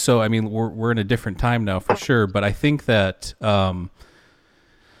 So I mean, we're in a different time now for sure. But I think that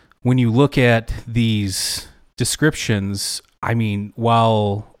when you look at these descriptions, I mean,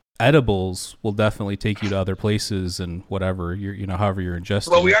 while edibles will definitely take you to other places and whatever however you're ingesting.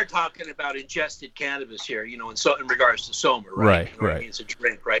 Well, we are talking about ingested cannabis here, in regards to soma, right? Right. I mean, it's a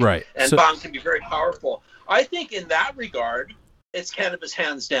drink, right? Right. And bong can be very powerful. I think in that regard, it's cannabis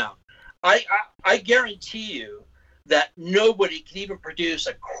hands down. I guarantee you that nobody can even produce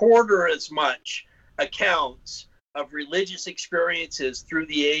a quarter as much accounts of religious experiences through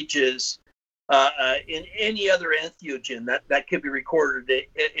the ages in any other entheogen that could be recorded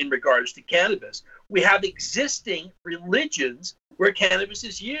in regards to cannabis. We have existing religions where cannabis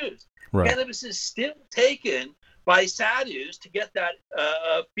is used. Right. Cannabis is still taken by sadhus to get that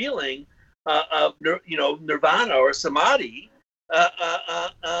feeling of nirvana or samadhi.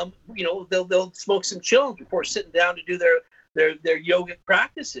 They'll smoke some chillums before sitting down to do their yogic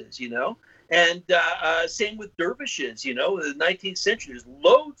practices. And same with dervishes. In the 19th century, there's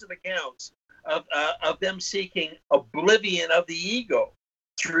loads of accounts of them seeking oblivion of the ego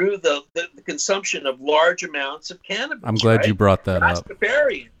through the consumption of large amounts of cannabis. I'm glad you brought that up.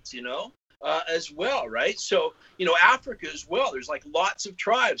 Rastafarians, as well, right? So, Africa as well, there's like lots of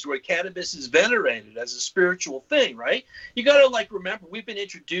tribes where cannabis is venerated as a spiritual thing, right? You got to remember, we've been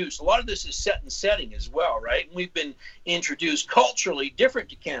introduced, a lot of this is set and setting as well, right? And we've been introduced culturally different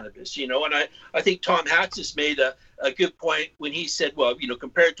to cannabis, and I think Tom Hatsis made a good point when he said, well,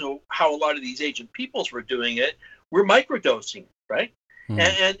 compared to how a lot of these ancient peoples were doing it, we're microdosing, right?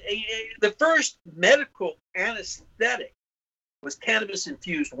 And the first medical anesthetic was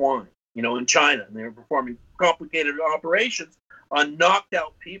cannabis-infused wine, in China. And they were performing complicated operations on knocked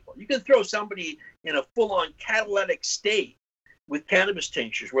out people. You can throw somebody in a full-on catalytic state with cannabis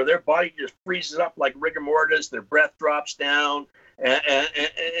tinctures where their body just freezes up like rigor mortis, their breath drops down,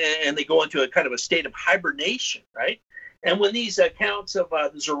 and they go into a kind of a state of hibernation, right? And when these accounts of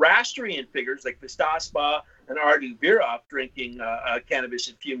the Zoroastrian figures like Vistaspa and Ardou Virov drinking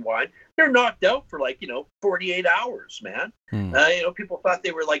cannabis-infused wine, they're knocked out for 48 hours, man. People thought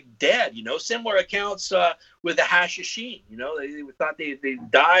they were dead, Similar accounts with the Hashisheen, they thought they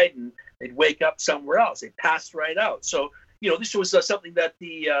died and they'd wake up somewhere else. They passed right out. So, this was something that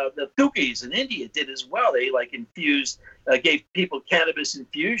the Thukis in India did as well. They infused, gave people cannabis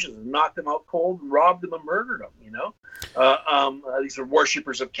infusions and knocked them out cold and robbed them and murdered them. These are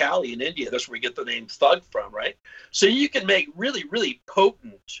worshippers of Kali in India. That's where we get the name thug from, right? So you can make really, really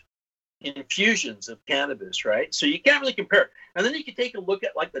potent infusions of cannabis, right? So you can't really compare. And then you can take a look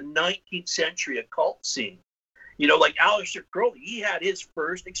at the 19th century occult scene. Aleister Crowley, he had his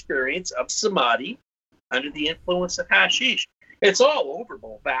first experience of samadhi under the influence of hashish. It's all over.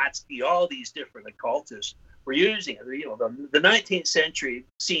 Blavatsky, all these different occultists were using it. The 19th century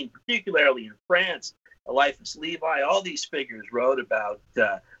scene, particularly in France, Eliphas Levi, all these figures wrote about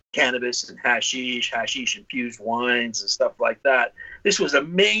cannabis and hashish-infused wines and stuff like that. This was a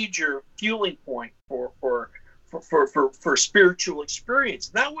major fueling point for spiritual experience.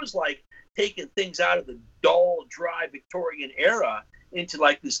 And that was taking things out of the dull, dry Victorian era into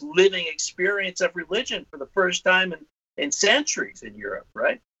this living experience of religion for the first time in centuries in Europe,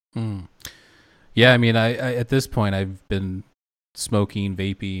 right? Yeah, I mean, I at this point, I've been smoking,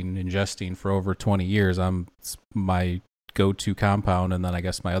 vaping, ingesting for over 20 years. My go-to compound, and then I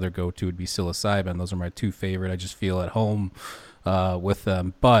guess my other go-to would be psilocybin. Those are my two favorite. I just feel at home with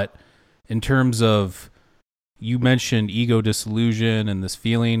them. But in terms of, you mentioned ego disillusion and this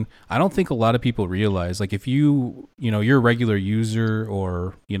feeling, I don't think a lot of people realize, if you're a regular user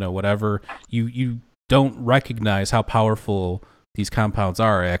or, whatever, you don't recognize how powerful these compounds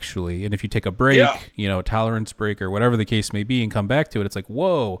are actually. And if you take a break, a tolerance break or whatever the case may be and come back to it, it's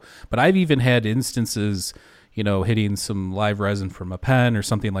whoa. But I've even had instances, hitting some live resin from a pen or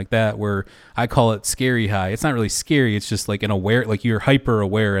something like that, where I call it scary high. It's not really scary. It's just an aware, you're hyper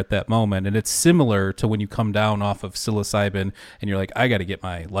aware at that moment. And it's similar to when you come down off of psilocybin and you're I got to get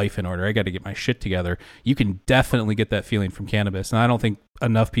my life in order. I got to get my shit together. You can definitely get that feeling from cannabis. And I don't think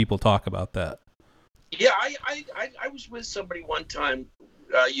enough people talk about that. Yeah, I was with somebody one time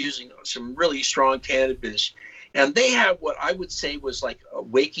using some really strong cannabis, and they had what I would say was a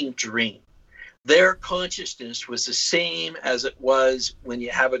waking dream. Their consciousness was the same as it was when you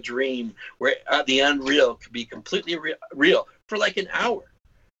have a dream, where the unreal could be completely real for an hour.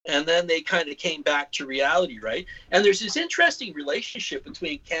 And then they kind of came back to reality, right? And there's this interesting relationship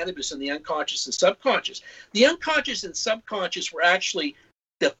between cannabis and the unconscious and subconscious. The unconscious and subconscious were actually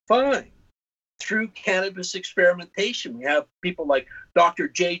defined through cannabis experimentation. We have people like Dr.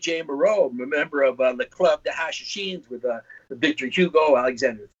 J.J. Moreau, a member of the Club des Hashishins with Victor Hugo,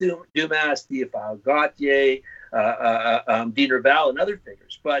 Alexander Dumas, Théophile Gautier, Dean Raval, and other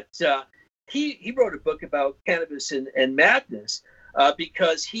figures. But he wrote a book about cannabis and madness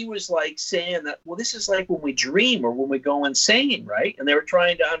because he was saying that, well, this is when we dream or when we go insane, right? And they were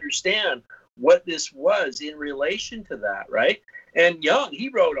trying to understand what this was in relation to that, right? And Jung, he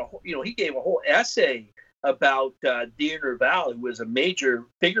wrote he gave a whole essay about Dean Raval, who was a major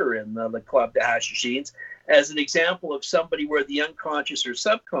figure in the Club des Hashishins, as an example of somebody where the unconscious or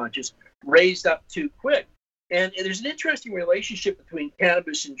subconscious raised up too quick. And there's an interesting relationship between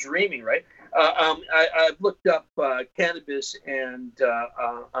cannabis and dreaming, right? I've looked up cannabis and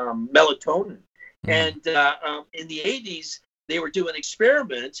melatonin. And in the 80s, they were doing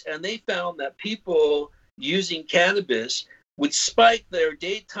experiments, and they found that people using cannabis would spike their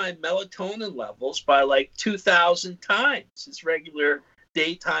daytime melatonin levels by 2,000 times its regular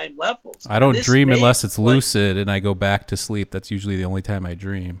daytime levels. I don't dream unless it's lucid and I go back to sleep. That's usually the only time I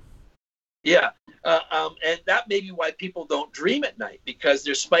dream. Yeah. And that may be why people don't dream at night, because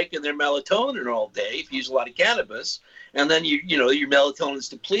they're spiking their melatonin all day if you use a lot of cannabis, and then your melatonin is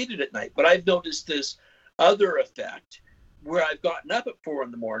depleted at night. But I've noticed this other effect where I've gotten up at 4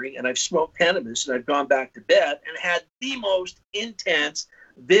 a.m. and I've smoked cannabis and I've gone back to bed and had the most intense,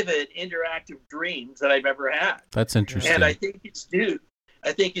 vivid, interactive dreams that I've ever had. That's interesting. And I think it's due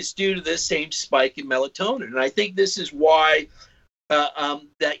to this same spike in melatonin. And I think this is why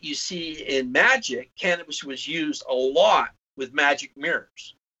that you see in magic, cannabis was used a lot with magic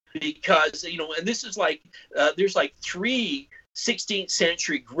mirrors. Because, and this is like, there's like 3 16th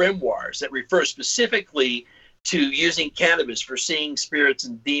century grimoires that refer specifically to using cannabis for seeing spirits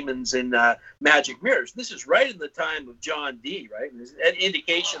and demons in magic mirrors. This is right in the time of John Dee, right? And there's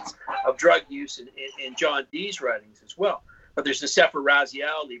indications of drug use in John Dee's writings as well. But there's the Sefer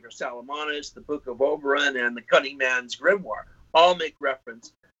Raziel, Liber Salomonis, the Book of Oberon, and the Cunning Man's Grimoire. All make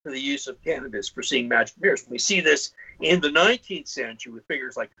reference to the use of cannabis for seeing magic mirrors. We see this in the 19th century with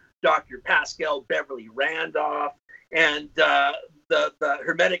figures like Dr. Pascal Beverly Randolph and the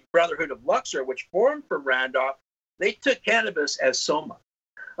Hermetic Brotherhood of Luxor, which formed from Randolph. They took cannabis as soma.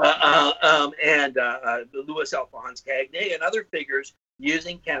 And Louis Alphonse Cagné and other figures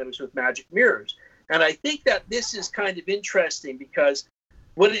using cannabis with magic mirrors. And I think that this is kind of interesting because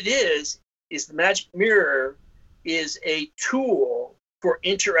what it is the magic mirror is a tool for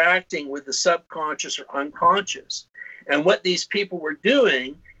interacting with the subconscious or unconscious. And what these people were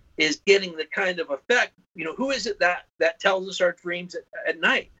doing is getting the kind of effect, who is it that tells us our dreams at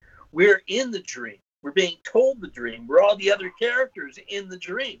night? We're in the dream. We're being told the dream. We're all the other characters in the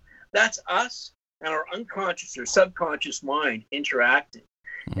dream. That's us and our unconscious or subconscious mind interacting.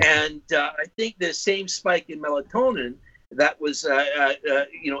 Mm-hmm. And I think the same spike in melatonin that was,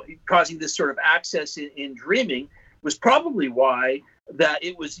 causing this sort of access in dreaming was probably why that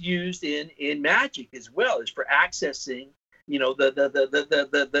it was used in magic as well, as for accessing,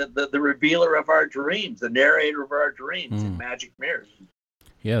 the revealer of our dreams, the narrator of our dreams in magic mirrors.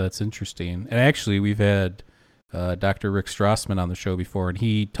 Yeah, that's interesting. And actually, we've had Dr. Rick Strassman on the show before, and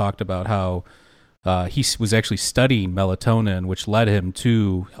he talked about how he was actually studying melatonin, which led him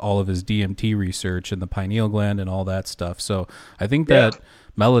to all of his DMT research and the pineal gland and all that stuff. So I think that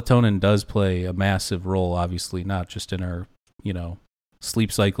melatonin does play a massive role, obviously, not just in our,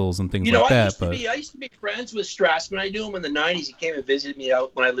 sleep cycles and things like that. I used to be friends with Strassman. I knew him in the 90s. He came and visited me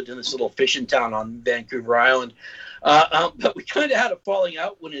out when I lived in this little fishing town on Vancouver Island. But we kind of had a falling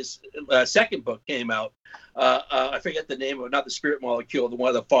out when his second book came out. I forget the name of it, not the Spirit Molecule, the one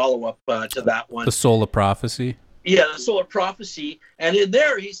of the follow-up to that one. The Soul of Prophecy? Yeah, the Soul of Prophecy. And in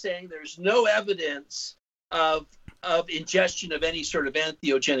there, he's saying there's no evidence of ingestion of any sort of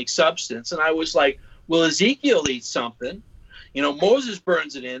entheogenic substance. And I was like, well, Ezekiel eats something. Moses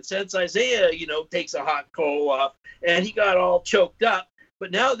burns an incense. Isaiah, takes a hot coal off, and he got all choked up.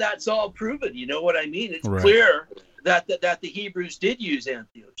 But now that's all proven. You know what I mean? It's clear that the Hebrews did use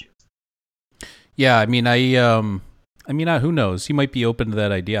entheogens. Yeah, who knows? He might be open to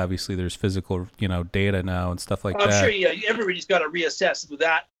that idea. Obviously, there's physical, data now and stuff like that. I'm sure. Yeah, everybody's got to reassess with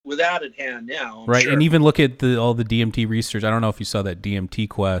that at hand now. Right, sure. And even look at all the DMT research. I don't know if you saw that DMT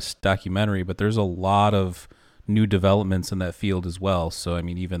Quest documentary, but there's a lot of new developments in that field as well. So,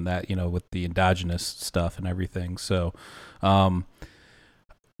 even that, with the endogenous stuff and everything. So,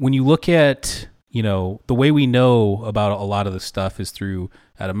 when you look at, the way we know about a lot of this stuff is through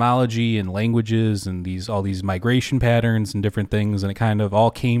etymology and languages and all these migration patterns and different things. And it kind of all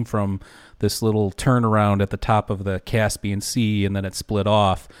came from this little turnaround at the top of the Caspian Sea, and then it split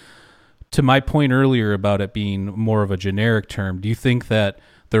off. To my point earlier about it being more of a generic term, do you think that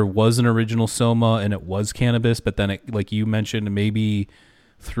there was an original soma and it was cannabis, but then it, like you mentioned, maybe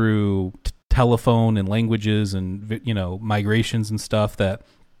through telephone and languages and, migrations and stuff, that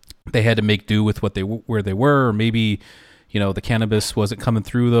they had to make do with where they were, or maybe, the cannabis wasn't coming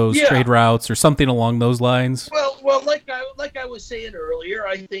through those trade routes or something along those lines? Well, like I was saying earlier,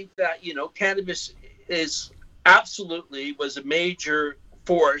 I think that, cannabis was a major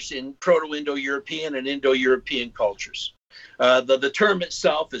force in Proto-Indo-European and Indo-European cultures. The term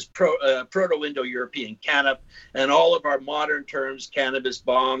itself is Proto-Indo-European canop, and all of our modern terms, cannabis,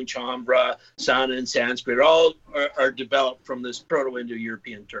 bong, chambra, sana, and Sanskrit, all are developed from this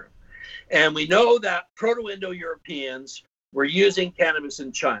Proto-Indo-European term. And we know that Proto-Indo-Europeans were using cannabis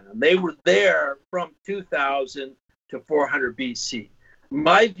in China. They were there from 2000 to 400 BC.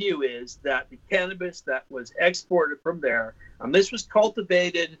 My view is that the cannabis that was exported from there, and this was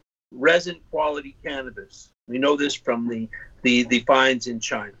cultivated resin quality cannabis. We know this from the finds in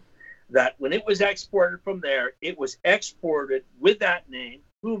China, that when it was exported from there, it was exported with that name,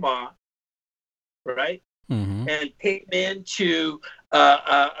 Huma, right? Mm-hmm. And came into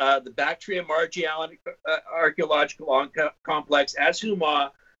the Bactria Margiana archaeological complex as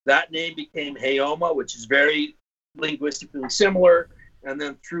Huma. That name became Haoma, which is very linguistically similar. And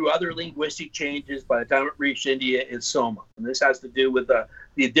then through other linguistic changes, by the time it reached India, it's Soma. And this has to do with the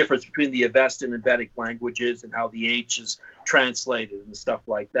difference between the Avestan and Vedic languages and how the H is translated and stuff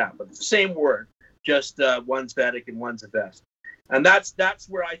like that. But it's the same word, just one's Vedic and one's Avestan. And that's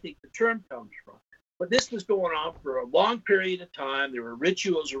where I think the term comes from. But this was going on for a long period of time. There were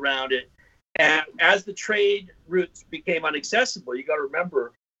rituals around it. And as the trade routes became inaccessible, you got to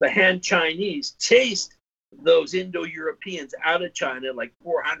remember the Han Chinese chased those Indo-Europeans out of China like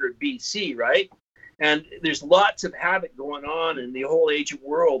 400 BC, right? And there's lots of havoc going on in the whole ancient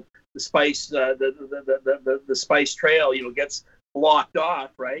world. The spice, the spice trail, gets blocked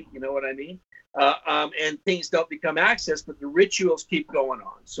off, right? You know what I mean? And things don't become accessed, but the rituals keep going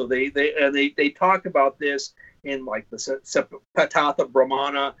on. So they talk about this in like the Sapatatha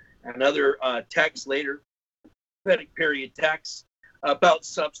Brahmana and other texts later, Vedic period texts, about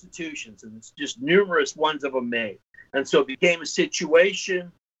substitutions, and it's just numerous ones of them made. And so it became a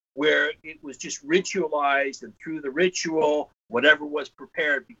situation where it was just ritualized, and through the ritual, whatever was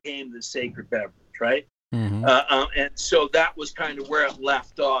prepared became the sacred beverage, right? Mm-hmm. And so that was kind of where it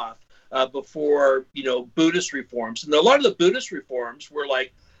left off before, Buddhist reforms. And a lot of the Buddhist reforms were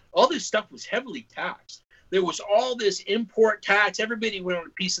like, all this stuff was heavily taxed. There was all this import tax. Everybody went on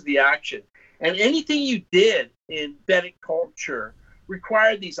a piece of the action. And anything you did in Vedic culture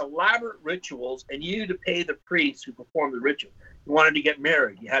required these elaborate rituals, and you to pay the priests who performed the ritual. You wanted to get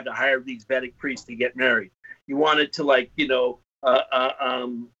married, you had to hire these Vedic priests to get married. You wanted to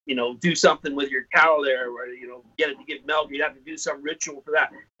do something with your cow there, or get it to get milk, you'd have to do some ritual for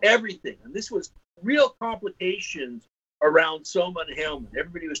that. Everything, and this was real complications around Soma and Hillman.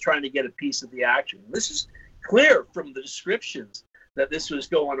 Everybody was trying to get a piece of the action. And this is clear from the descriptions that this was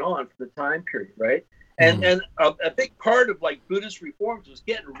going on for the time period, right? And a big part of like Buddhist reforms was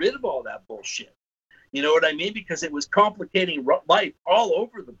getting rid of all that bullshit. You know what I mean? Because it was complicating life all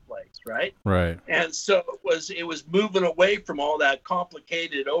over the place, right? Right. And so it was moving away from all that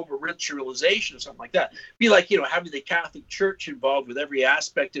complicated over ritualization or something like that. Be like, having the Catholic Church involved with every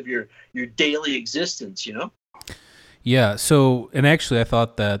aspect of your daily existence, Yeah. So, and actually, I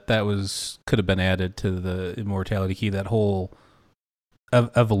thought that could have been added to the Immortality Key. That whole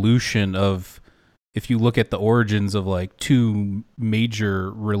evolution of, if you look at the origins of like two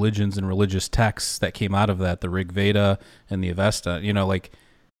major religions and religious texts that came out of that, the Rig Veda and the Avesta, like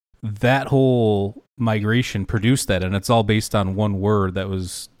that whole migration produced that, and it's all based on one word that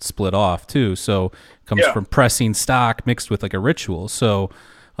was split off too. So it comes from pressing stock mixed with like a ritual. So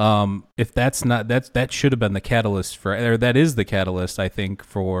if that's not, that should have been the catalyst or that is the catalyst, I think,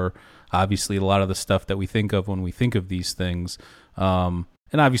 for obviously a lot of the stuff that we think of when we think of these things. And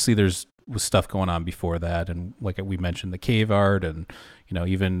obviously there's was stuff going on before that, and like we mentioned, the cave art, and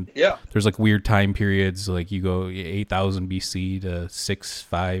there's like weird time periods, like you go 8,000 BC to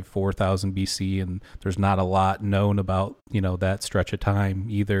 4,000 BC, and there's not a lot known about that stretch of time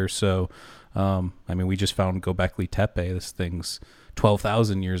either. So we just found Göbekli Tepe. This thing's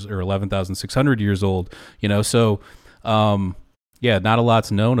 12,000 years or 11,600 years old. So not a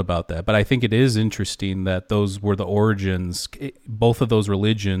lot's known about that, but I think it is interesting that those were the origins. Both of those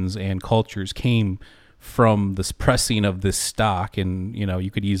religions and cultures came from this pressing of this stock, and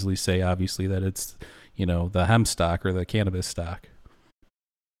you could easily say, obviously, that it's the hemp stock or the cannabis stock.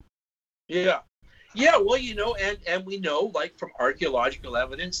 Yeah. Well, and we know, like from archaeological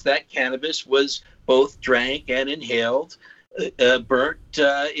evidence, that cannabis was both drank and inhaled. Burnt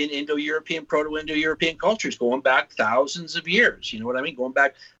in Indo-European, Proto-Indo-European cultures going back thousands of years. You know what I mean? Going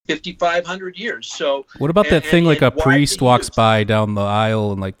back 5,500 years. So what about that thing like a priest walks by down the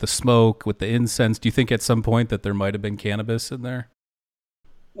aisle and like the smoke with the incense? Do you think at some point that there might have been cannabis in there?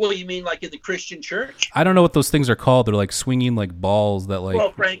 Well, you mean like in the Christian church? I don't know what those things are called. They're like swinging like balls that like...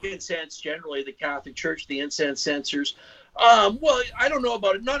 Well, frankincense, generally, the Catholic Church, the incense censers. Well, I don't know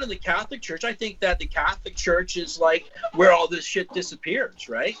about it. Not in the Catholic Church. I think that the Catholic Church is like where all this shit disappears,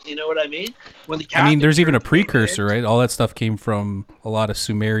 right? You know what I mean? When the Catholic there's Church even a precursor, right? All that stuff came from a lot of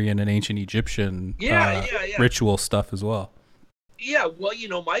Sumerian and ancient Egyptian ritual stuff as well. Yeah, well,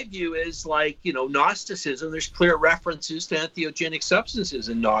 my view is like, Gnosticism, there's clear references to entheogenic substances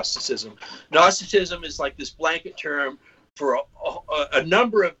in Gnosticism. Gnosticism is like this blanket term for a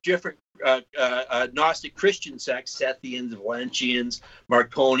number of different Gnostic Christian sects, Sethians, Valentians,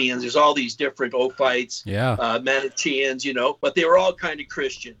 Marconians. There's all these different Ophites, Manichaeans, but they were all kind of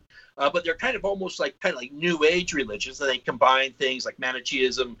Christian. But they're kind of like New Age religions. They combine things like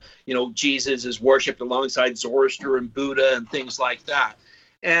Manichaeism. Jesus is worshipped alongside Zoroaster and Buddha and things like that.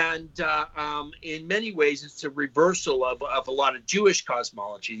 And in many ways, it's a reversal of a lot of Jewish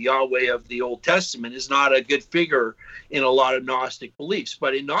cosmology. The Yahweh of the Old Testament is not a good figure in a lot of Gnostic beliefs.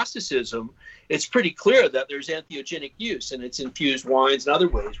 But in Gnosticism, it's pretty clear that there's entheogenic use, and it's infused wines and other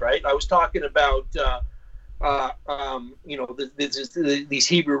ways, right? I was talking about, these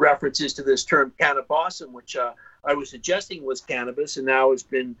Hebrew references to this term cannabosum, which I was suggesting was cannabis, and now has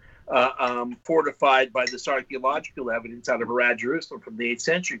been fortified by this archaeological evidence out of Arad, Jerusalem from the 8th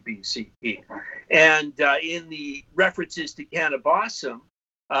century BCE. And in the references to cannabosum,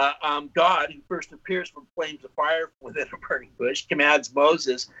 God, who first appears from flames of fire within a burning bush, commands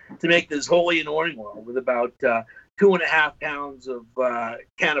Moses to make this holy anointing oil with about 2.5 pounds of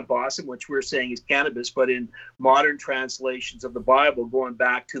cannabosum, which we're saying is cannabis, but in modern translations of the Bible, going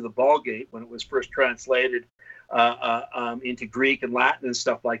back to the Vulgate when it was first translated into Greek and Latin and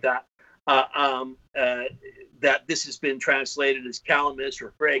stuff like that, that this has been translated as calamus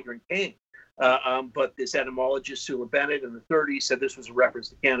or fragrant cane. But this etymologist, Sula Bennett, in the 30s said this was a reference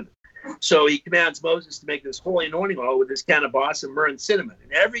to cannabis. So he commands Moses to make this holy anointing oil with this cannabosum, myrrh, and cinnamon.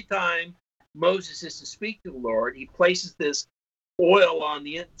 And every time Moses is to speak to the Lord, he places this oil on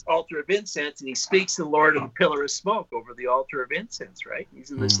the altar of incense, and he speaks to the Lord in a pillar of smoke over the altar of incense, right?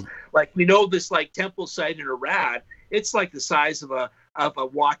 He's in this, like, we know this, like, temple site in Arad, it's like the size of a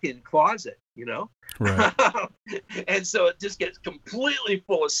walk-in closet, you know? Right. And so it just gets completely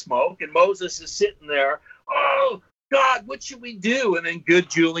full of smoke, and Moses is sitting there, oh, God, what should we do? And in good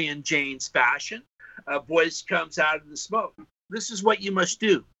Julian Jaynes fashion, a voice comes out of the smoke. This is what you must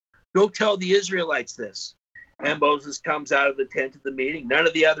do. Go tell the Israelites this. And Moses comes out of the tent of the meeting. None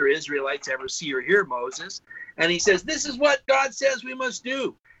of the other Israelites ever see or hear Moses. And he says, this is what God says we must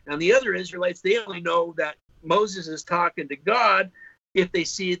do. And the other Israelites, they only know that Moses is talking to God if they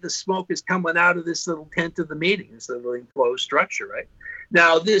see the smoke is coming out of this little tent of the meeting, this little enclosed structure, right?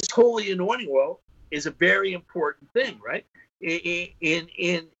 Now, this holy anointing oil is a very important thing, right?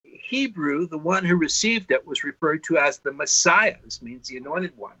 In Hebrew, the one who received it was referred to as the Messiah. This means the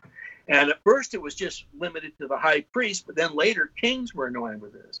anointed one. And at first it was just limited to the high priest, but then later kings were anointed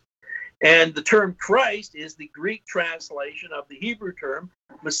with this. And the term Christ is the Greek translation of the Hebrew term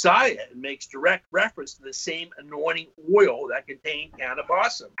Messiah. It makes direct reference to the same anointing oil that contained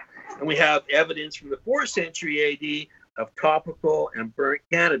cannabosum. And we have evidence from the 4th century AD of topical and burnt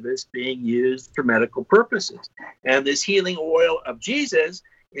cannabis being used for medical purposes. And this healing oil of Jesus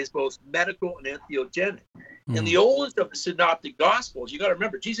is both medical and entheogenic. In the oldest of the synoptic gospels, you got to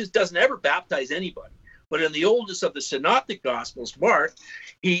remember, Jesus doesn't ever baptize anybody. But in the oldest of the synoptic gospels, Mark,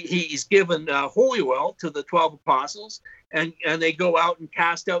 he's given holy oil to the 12 apostles, and they go out and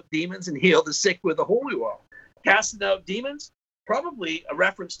cast out demons and heal the sick with the holy oil. Casting out demons, probably a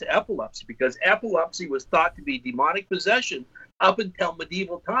reference to epilepsy, because epilepsy was thought to be demonic possession up until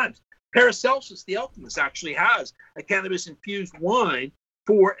medieval times. Paracelsus, the alchemist, actually has a cannabis-infused wine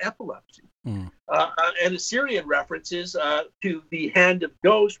for epilepsy. And Assyrian references to the hand of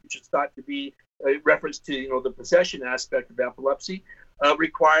ghost, which is thought to be a reference to the possession aspect of epilepsy,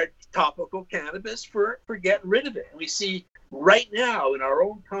 required topical cannabis for getting rid of it. And we see right now in our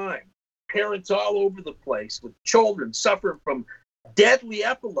own time, parents all over the place with children suffering from deadly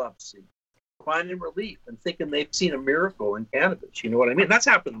epilepsy, finding relief and thinking they've seen a miracle in cannabis. You know what I mean? That's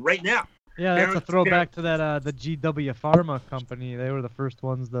happening right now. Yeah, that's a throwback to that the GW Pharma company. They were the first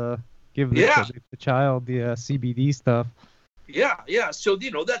ones to give the child the CBD stuff. Yeah. So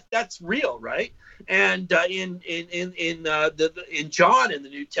that's real, right? And in John in the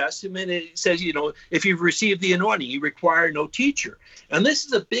New Testament, it says if you've received the anointing, you require no teacher. And this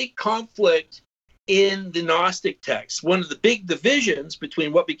is a big conflict in the Gnostic texts. One of the big divisions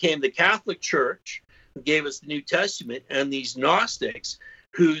between what became the Catholic Church, who gave us the New Testament, and these Gnostics,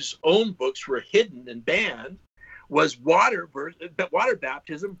 whose own books were hidden and banned, was water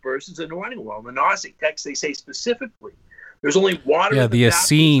baptism versus anointing oil. In the Gnostic text, they say specifically there's only water. Yeah, in the baptism.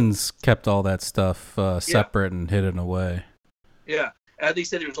 Essenes kept all that stuff separate and hidden away. Yeah, they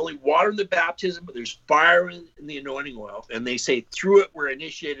said there's only water in the baptism, but there's fire in the anointing oil. And they say through it we're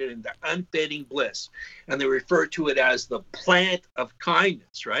initiated into unfading bliss. And they refer to it as the plant of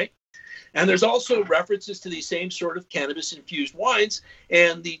kindness, right? And there's also references to these same sort of cannabis-infused wines.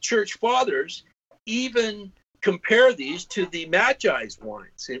 And the church fathers even compare these to the Magi's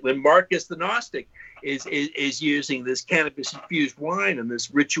wines. When Marcus the Gnostic is using this cannabis-infused wine and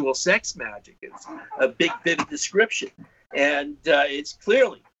this ritual sex magic, it's a big, vivid description. And it's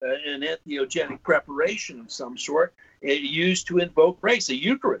clearly an entheogenic preparation of some sort used to invoke grace, a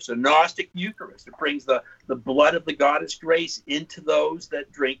Eucharist, a Gnostic Eucharist. It brings the blood of the goddess grace into those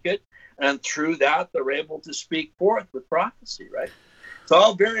that drink it. And through that, they're able to speak forth with prophecy, right? It's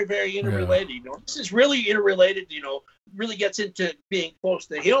all very, very interrelated. You know, this is really interrelated. You know, really gets into being close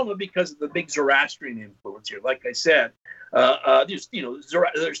to Hilma because of the big Zoroastrian influence here. Like I said,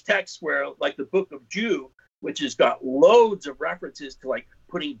 there's texts where, like the Book of Jude, which has got loads of references to like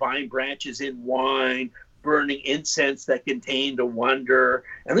putting vine branches in wine, burning incense that contained a wonder,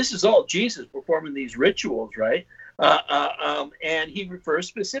 and this is all Jesus performing these rituals, right? And he refers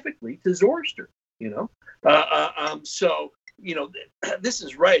specifically to Zoroaster. You know, so you know this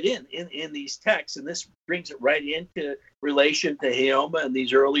is right in these texts, and this brings it right into relation to Hilma and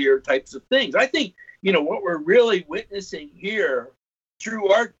these earlier types of things. I think you know what we're really witnessing here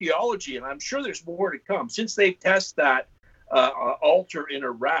through archaeology, and I'm sure there's more to come since they've tested that altar in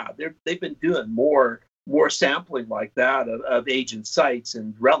Arad. They've been doing more sampling like that of ancient sites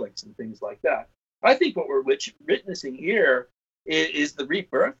and relics and things like that. I think what we're witnessing here is the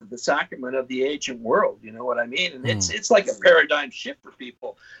rebirth of the sacrament of the ancient world. You know what I mean? And it's like a paradigm shift for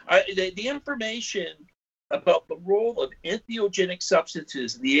people. The information about the role of entheogenic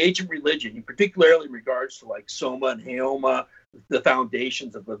substances in the ancient religion, particularly in regards to like Soma and Hilma, the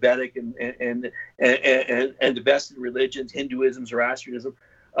foundations of the Vedic and the Western religions, Hinduism, Zoroastrianism,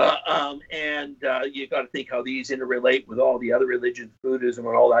 and you got to think how these interrelate with all the other religions, Buddhism,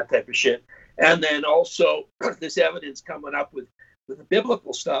 and all that type of shit. And then also this evidence coming up with the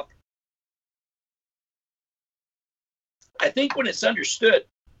biblical stuff. I think when it's understood,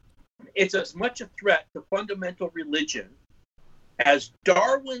 it's as much a threat to fundamental religion as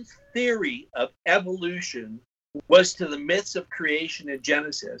Darwin's theory of evolution was to the myths of creation and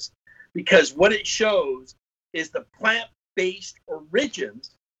Genesis, because what it shows is the plant-based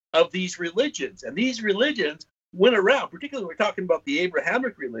origins of these religions. And these religions went around, particularly when we're talking about the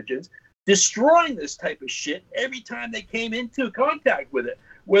Abrahamic religions, destroying this type of shit every time they came into contact with it,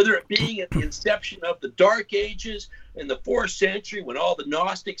 whether it being at the inception of the Dark Ages in the 4th century when all the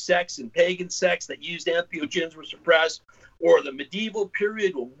Gnostic sects and pagan sects that used entheogens were suppressed, or the medieval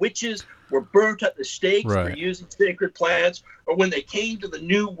period when witches were burnt at the stakes for using sacred plants, or when they came to the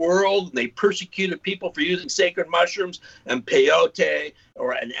New World and they persecuted people for using sacred mushrooms, and peyote,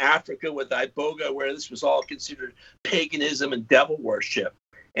 or in Africa with iboga, where this was all considered paganism and devil worship.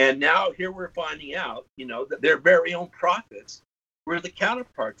 And now here we're finding out, you know, that their very own prophets were the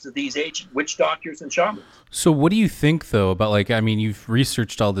counterparts of these ancient witch doctors and shamans. So what do you think, though, about, like, I mean, you've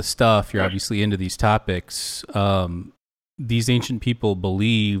researched all this stuff. You're obviously into these topics. These ancient people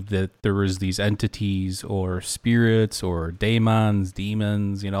believed that there was these entities or spirits or demons,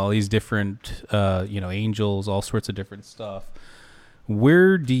 you know, all these different, angels, all sorts of different stuff.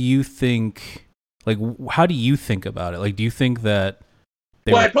 Where do you think, like, how do you think about it? Like, do you think that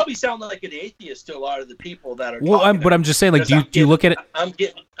I probably sound like an atheist to a lot of the people that are. Well, I'm just saying, like, do you look at it? I'm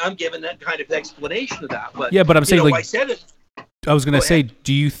giving that kind of explanation of that, but yeah, but I'm saying, like, I said it. I was gonna say,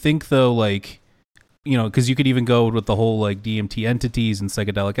 do you think though, like, you know, because you could even go with the whole like DMT entities and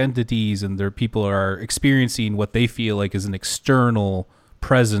psychedelic entities, and there people are experiencing what they feel like is an external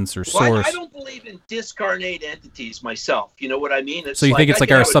presence or source. Well, I don't believe in discarnate entities myself. You know what I mean? So you think it's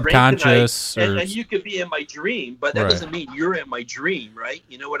like our subconscious, and you could be in my dream, but that doesn't mean you're in my dream, right?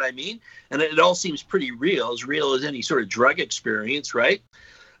 You know what I mean? And it all seems pretty real as any sort of drug experience, right?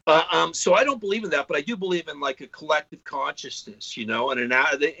 So I don't believe in that, but I do believe in like a collective consciousness, you know, and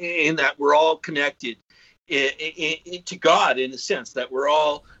in that we're all connected to God, in a sense that we're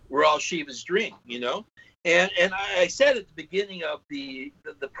all Shiva's dream, you know. And I said at the beginning of the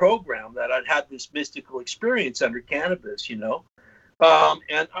program that I'd had this mystical experience under cannabis, you know,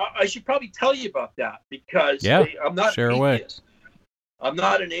 and I should probably tell you about that because I'm not an atheist. I'm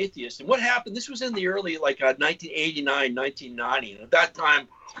not an atheist. And what happened, this was in the early, 1989, 1990. And at that time,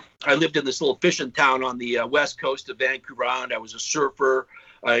 I lived in this little fishing town on the west coast of Vancouver Island. I was a surfer.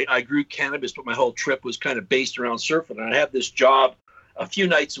 I grew cannabis, but my whole trip was kind of based around surfing. And I had this job a few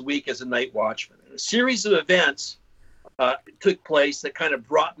nights a week as a night watchman. And a series of events took place that kind of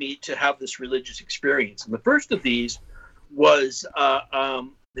brought me to have this religious experience. And the first of these was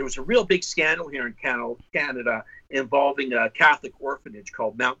there was a real big scandal here in Canada involving a Catholic orphanage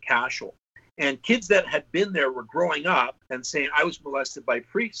called Mount Cashel. And kids that had been there were growing up and saying, I was molested by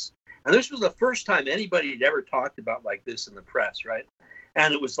priests. And this was the first time anybody had ever talked about like this in the press, right?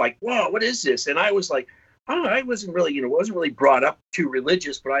 And it was like, whoa, what is this? And I was like, oh, I wasn't really brought up too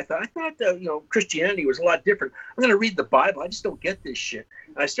religious, but I thought Christianity was a lot different. I'm going to read the Bible. I just don't get this shit.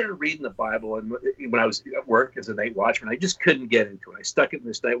 And I started reading the Bible, and when I was at work as a night watchman, I just couldn't get into it. I stuck it in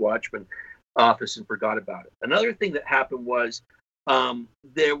this night watchman office and forgot about it. Another thing that happened was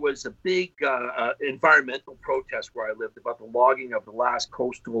there was a big environmental protest where I lived about the logging of the last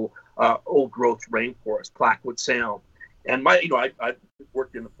coastal old-growth rainforest, Clackwood Sound. And I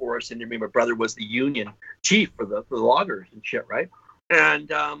worked in the forest, and my brother was the union chief for the loggers and shit, right?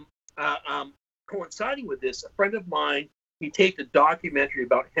 And coinciding with this, a friend of mine, he taped a documentary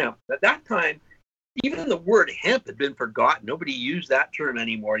about hemp. At that time, even the word hemp had been forgotten. Nobody used that term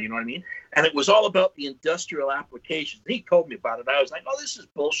anymore, you know what I mean? And it was all about the industrial applications. He told me about it. I was like, oh, this is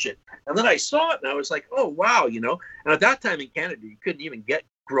bullshit. And then I saw it, and I was like, oh, wow, And at that time in Canada, you couldn't even get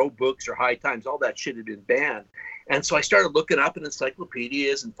Grow Books or High Times. All that shit had been banned. And so I started looking up in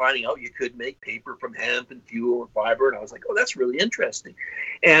encyclopedias and finding out you could make paper from hemp and fuel and fiber. And I was like, oh, that's really interesting.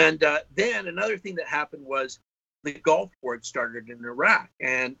 And then another thing that happened was the Gulf War started in Iraq.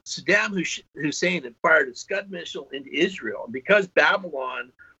 And Saddam Hussein had fired a Scud missile into Israel. And because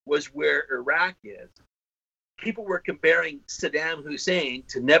Babylon was where Iraq is, people were comparing Saddam Hussein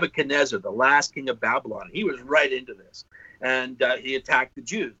to Nebuchadnezzar, the last king of Babylon. He was right into this. And he attacked the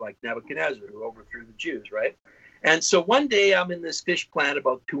Jews like Nebuchadnezzar, who overthrew the Jews, right? And so one day I'm in this fish plant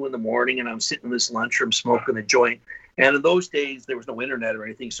about 2 a.m, and I'm sitting in this lunchroom smoking a joint. And in those days, there was no internet or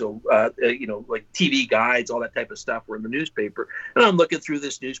anything. So, like TV guides, all that type of stuff were in the newspaper. And I'm looking through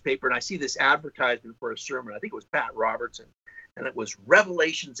this newspaper, and I see this advertisement for a sermon. I think it was Pat Robertson. And it was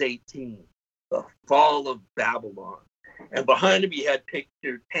Revelations 18, the fall of Babylon. And behind him, he had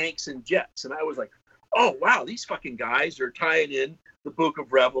pictured tanks and jets. And I was like, oh, wow, these fucking guys are tying in the book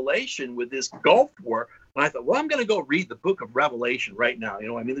of Revelation with this Gulf War. And I thought, well, I'm going to go read the book of Revelation right now.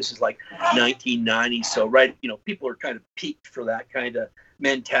 This is like 1990. So, right, people are kind of peaked for that kind of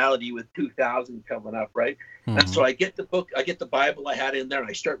mentality with 2000 coming up, right? Mm-hmm. And so I get the book, I get the Bible I had in there, and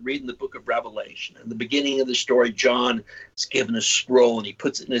I start reading the book of Revelation. And the beginning of the story, John is given a scroll, and he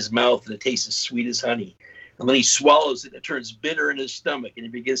puts it in his mouth, and it tastes as sweet as honey. And when he swallows it, it turns bitter in his stomach, and he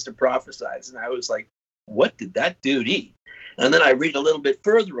begins to prophesy. And I was like, what did that dude eat? And then I read a little bit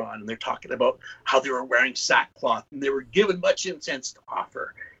further on, and they're talking about how they were wearing sackcloth, and they were given much incense to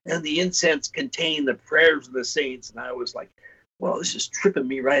offer. And the incense contained the prayers of the saints. And I was like, well, this is tripping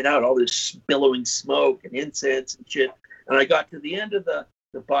me right out, all this billowing smoke and incense and shit. And I got to the end of the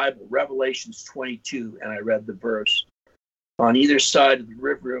Bible, Revelations 22, and I read the verse. On either side of the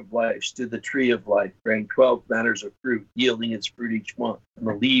river of life stood the tree of life, bearing 12 manners of fruit, yielding its fruit each month. And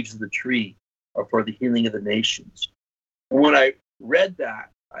the leaves of the tree are for the healing of the nations. And when I read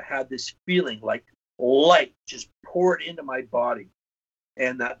that, I had this feeling like light just poured into my body.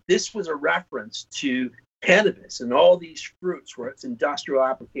 And that this was a reference to cannabis and all these fruits where it's industrial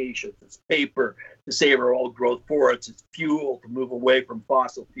applications, it's paper to save our old growth forests, it's fuel to move away from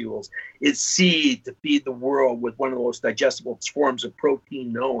fossil fuels, it's seed to feed the world with one of the most digestible forms of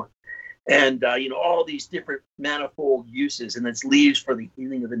protein known. And, all these different manifold uses, and it's leaves for the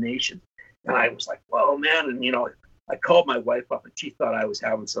healing of the nation. And I was like, whoa, man. And, I called my wife up, and she thought I was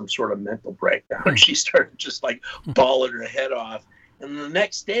having some sort of mental breakdown. She started just like bawling her head off. And the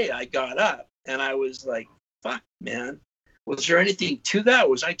next day I got up, and I was like, fuck, man. Was there anything to that?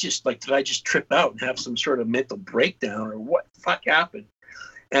 Was I just like, did I just trip out and have some sort of mental breakdown, or what the fuck happened?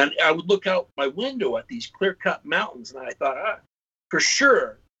 And I would look out my window at these clear-cut mountains, and I thought, for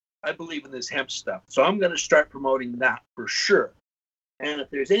sure, I believe in this hemp stuff. So I'm going to start promoting that for sure. And if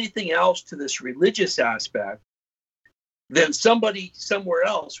there's anything else to this religious aspect, then somebody somewhere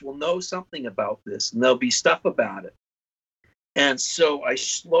else will know something about this, and there'll be stuff about it. And so I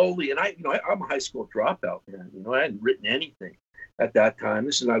slowly, and I'm a high school dropout, man. I hadn't written anything at that time.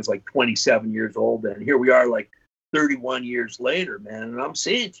 I was like 27 years old, and here we are like 31 years later, man. And I'm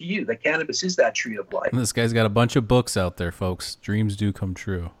saying to you that cannabis is that tree of life. And this guy's got a bunch of books out there, folks. Dreams do come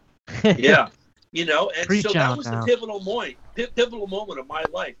true. Yeah. And Preach so that was now. The pivotal moment of my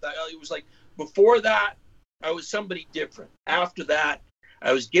life. It was like, before that, I was somebody different. After that,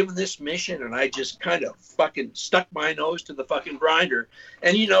 I was given this mission, and I just kind of fucking stuck my nose to the fucking grinder.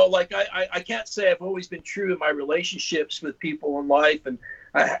 And, I can't say I've always been true in my relationships with people in life. And,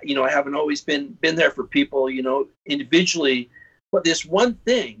 I haven't always been there for people, individually. But this one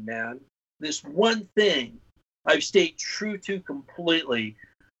thing, man, I've stayed true to completely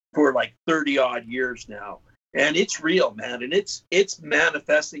for like 30 odd years now. And it's real, man. And it's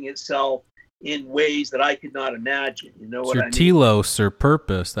manifesting itself in ways that I could not imagine. You know what I mean? Your telos or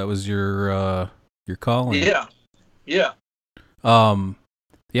purpose. That was your calling. Yeah. Yeah,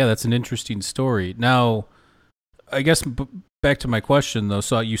 that's an interesting story. Now, I guess back to my question though.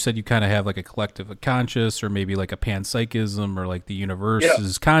 So you said you kind of have like a collective conscious, or maybe like a panpsychism, or like the universe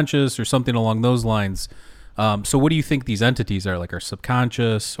is conscious, or something along those lines. So what do you think these entities are? Like our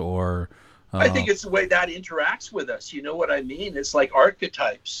subconscious, or? I think it's the way that interacts with us. You know what I mean? It's like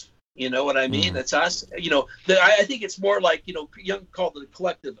archetypes. You know what I mean? It's us. I think it's more like, Jung called it the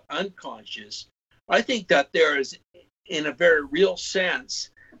collective unconscious. I think that there is in a very real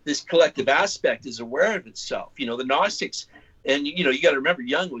sense, this collective aspect is aware of itself. The Gnostics, and you got to remember,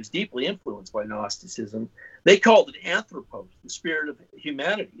 Jung was deeply influenced by Gnosticism. They called it anthropos, the spirit of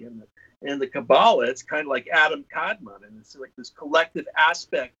humanity, and the Kabbalah, it's kind of like Adam Kadmon, and it's like this collective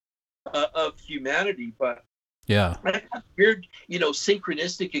aspect of humanity. But yeah, I have weird,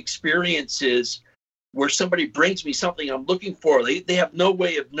 synchronistic experiences where somebody brings me something I'm looking for. They have no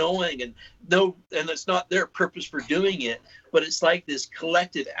way of knowing, and it's not their purpose for doing it, but it's like this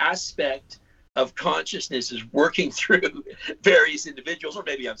collective aspect of consciousness is working through various individuals, or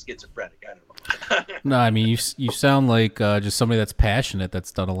maybe I'm schizophrenic. I don't know. No, I mean, you sound like just somebody that's passionate,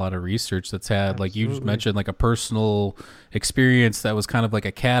 that's done a lot of research, that's had, like you just mentioned, like a personal experience that was kind of like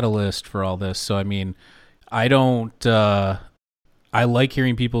a catalyst for all this. So, I mean, I like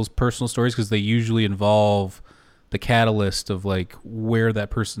hearing people's personal stories because they usually involve the catalyst of like where that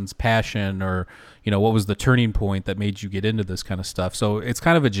person's passion or, what was the turning point that made you get into this kind of stuff. So it's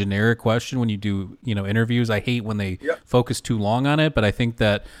kind of a generic question when you do, interviews. I hate when they focus too long on it, but I think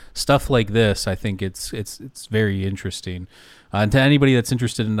that stuff like this, I think it's very interesting. And to anybody that's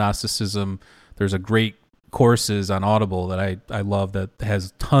interested in Gnosticism, there's a great courses on Audible that I love that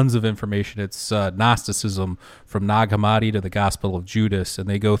has tons of information. It's Gnosticism from Nag Hammadi to the Gospel of Judas, and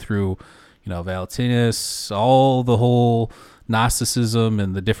they go through Valentinus, all the whole Gnosticism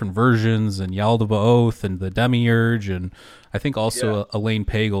and the different versions, and Yalda Oath and the Demiurge, and I think also Elaine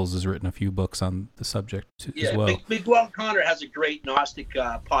Pagels has written a few books on the subject as well. Miguel Conner has a great Gnostic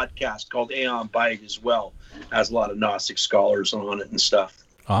podcast called Aeon Byte as well. Has a lot of Gnostic scholars on it and stuff.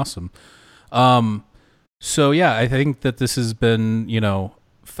 Awesome. So yeah, I think that this has been,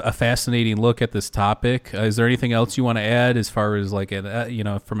 a fascinating look at this topic. Is there anything else you want to add as far as like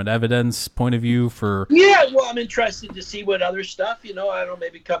from an evidence point of view for? Yeah, well, I'm interested to see what other stuff, I don't know,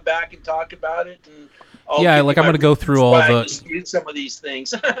 maybe come back and talk about it. And I'm going to go through all the dispute some of these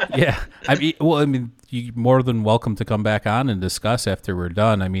things. Yeah, you're more than welcome to come back on and discuss after we're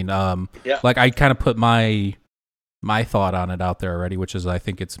done. I mean, like I kind of put my thought on it out there already, which is I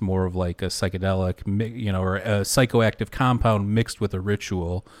think it's more of like a psychedelic, or a psychoactive compound mixed with a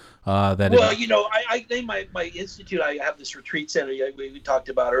ritual. I named my institute. I have this retreat center we talked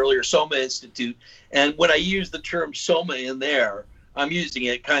about earlier, Soma Institute, and when I use the term Soma in there, I'm using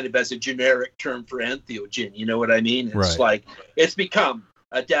it kind of as a generic term for entheogen. You know what I mean? It's like it's become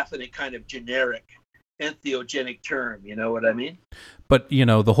a definite kind of generic entheogenic term. You know what I mean? But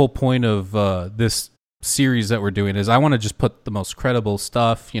the whole point of this series that we're doing is I want to just put the most credible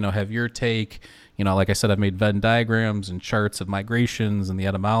stuff, have your take, like I said, I've made Venn diagrams and charts of migrations and the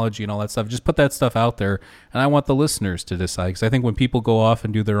etymology and all that stuff. Just put that stuff out there, and I want the listeners to decide, because I think when people go off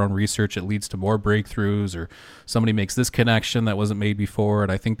and do their own research, it leads to more breakthroughs, or somebody makes this connection that wasn't made before,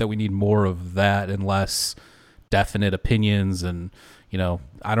 and I think that we need more of that and less definite opinions. And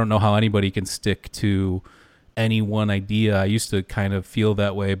I don't know how anybody can stick to any one idea. I used to kind of feel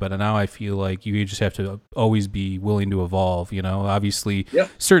that way, but now I feel like you just have to always be willing to evolve. Obviously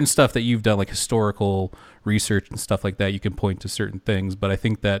certain stuff that you've done, like historical research and stuff like that, you can point to certain things, but I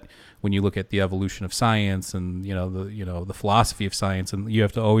think that when you look at the evolution of science and the philosophy of science, and you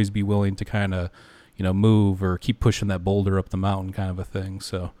have to always be willing to kind of move or keep pushing that boulder up the mountain, kind of a thing.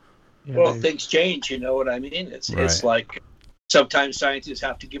 So things change, you know what I mean? It's like sometimes scientists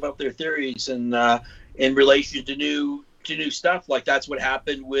have to give up their theories and in relation to new stuff. Like that's what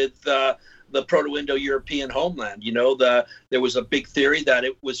happened with the Proto-Indo-European homeland. There was a big theory that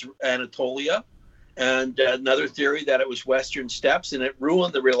it was Anatolia, and another theory that it was Western Steppes, and it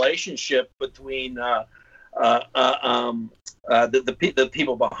ruined the relationship between the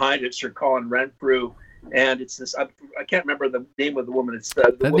people behind it, Sir Colin Renfrew, and it's this. I can't remember the name of the woman. It's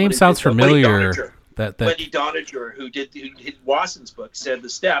the that name sounds familiar. Wendy Doniger, who did Wasson's book, said the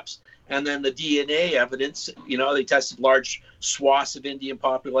steppes. And then the DNA evidence, they tested large swaths of Indian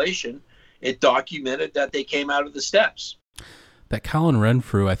population. It documented that they came out of the steppes. That Colin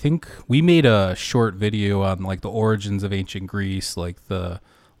Renfrew, I think we made a short video on like the origins of ancient Greece, like the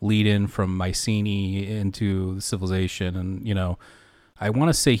lead-in from Mycenae into the civilization. And, I want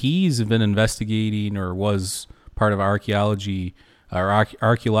to say he's been investigating, or was part of archaeology, or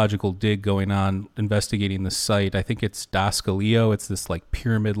archaeological dig going on investigating the site. I think it's Doskaleo. It's this like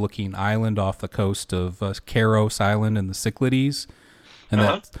pyramid-looking island off the coast of Karos Island in the Cyclades. And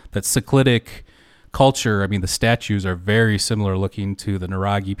that Cycladic culture, I mean, the statues are very similar looking to the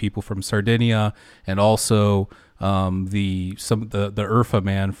Nuragi people from Sardinia, and also the Urfa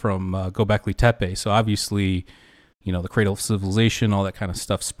man from Göbekli Tepe. So obviously, the cradle of civilization, all that kind of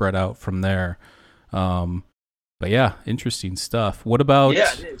stuff spread out from there. But yeah, interesting stuff. What about?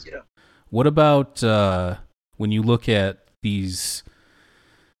 Yeah, it is. Yeah. What about when you look at these,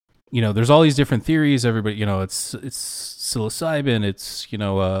 there's all these different theories. Everybody, it's psilocybin, it's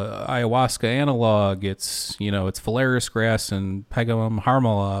ayahuasca analog, it's it's Phalaris grass and Pegamum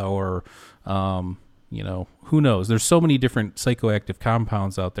harmala, or who knows? There's so many different psychoactive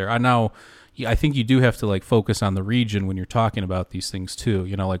compounds out there. I think you do have to like focus on the region when you're talking about these things too.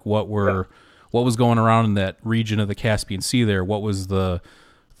 Like what was going around in that region of the Caspian Sea there? What was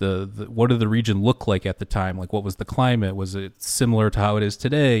what did the region look like at the time? Like, what was the climate? Was it similar to how it is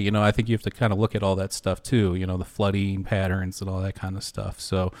today? I think you have to kind of look at all that stuff too, the flooding patterns and all that kind of stuff.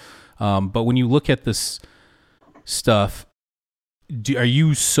 So, but when you look at this stuff, are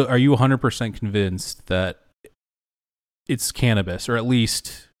you 100% convinced that it's cannabis, or at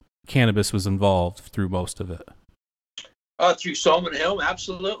least cannabis was involved through most of it? Through Soma and Helm,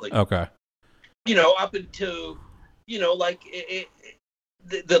 absolutely. Okay. Up until,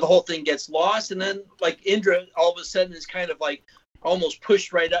 the whole thing gets lost, and then like Indra all of a sudden is kind of like almost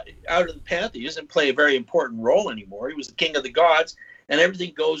pushed right out of the path. He doesn't play a very important role anymore. He was the king of the gods, and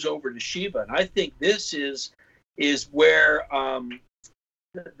everything goes over to Shiva. And I think this is where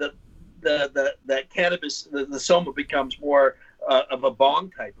that cannabis, the Soma becomes more of a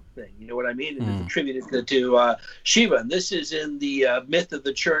bong type of thing. You know what I mean? And it's attributed to Shiva. And this is in the myth of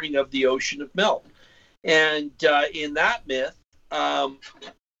the churning of the ocean of milk. And in that myth,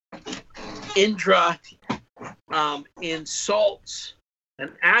 Indra insults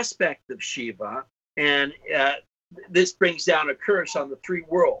an aspect of Shiva, and this brings down a curse on the three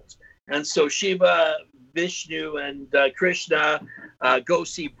worlds. And so Shiva, Vishnu, and Krishna go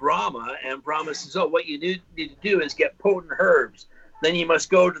see Brahma, and Brahma says, what you need to do is get potent herbs. Then you must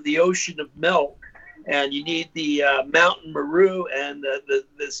go to the ocean of milk, and you need the mountain maru and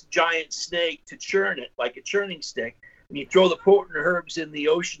this giant snake to churn it like a churning stick. And you throw the potent herbs in the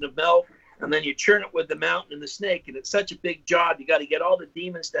ocean of milk, and then you churn it with the mountain and the snake. And it's such a big job. You got to get all the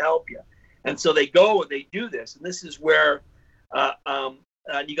demons to help you. And so they go and they do this. And this is where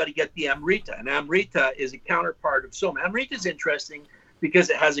you got to get the Amrita. And Amrita is a counterpart of Soma. Amrita is interesting because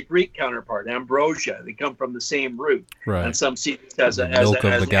it has a Greek counterpart, ambrosia. They come from the same root. Right. And some see it as milk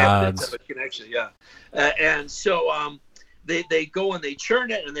of the gods. Of a connection. Yeah. And so they go and they churn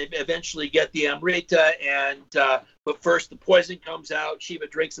it, and they eventually get the Amrita. And but first the poison comes out. Shiva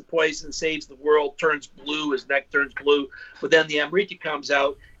drinks the poison, saves the world, turns blue. His neck turns blue. But then the Amrita comes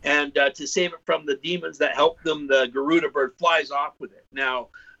out, and to save it from the demons that help them, the Garuda bird flies off with it. Now,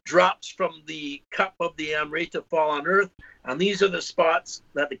 drops from the cup of the Amrita fall on earth, and these are the spots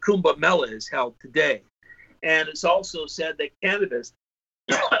that the Kumbh Mela is held today. And it's also said that cannabis,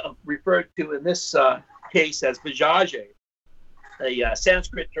 referred to in this case as Vajaje, a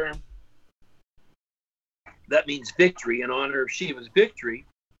Sanskrit term that means victory, in honor of Shiva's victory,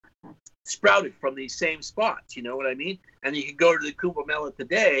 sprouted from these same spots. You know what I mean? And you can go to the Kumbh Mela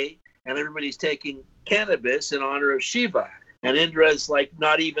today, and everybody's taking cannabis in honor of Shiva. And Indra is like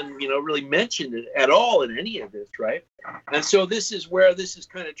not even, really mentioned it at all in any of this, right? And so this is where this is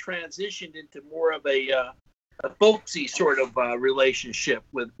kind of transitioned into more of a folksy sort of relationship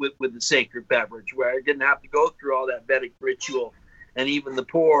with the sacred beverage, where it didn't have to go through all that Vedic ritual, and even the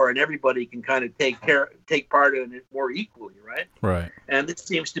poor and everybody can kind of take part in it more equally, right? Right. And this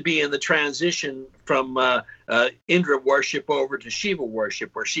seems to be in the transition from Indra worship over to Shiva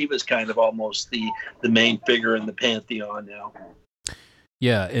worship, where Shiva's kind of almost the main figure in the pantheon now.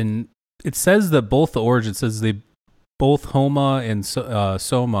 Yeah, and it says that both both Homa and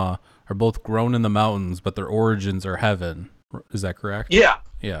Soma are both grown in the mountains, but their origins are heaven. Is that correct? Yeah.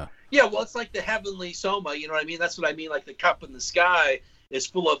 Yeah. Yeah, well, it's like the heavenly Soma, you know what I mean? That's what I mean, like the cup in the sky is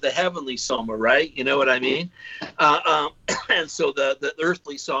full of the heavenly Soma, right? You know what I mean? And so the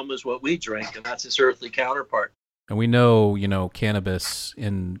earthly Soma is what we drink, and that's its earthly counterpart. And we know, cannabis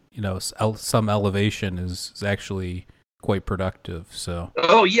in, some elevation is actually quite productive, so.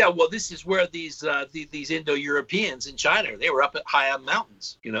 Oh, yeah, well, this is where these Indo-Europeans in China, they were up high on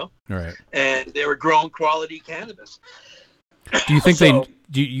mountains, Right. And they were growing quality cannabis. Do you think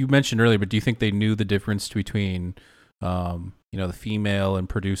you mentioned earlier, but do you think they knew the difference between, the female and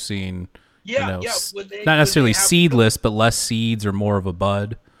producing, not necessarily seedless, but less seeds or more of a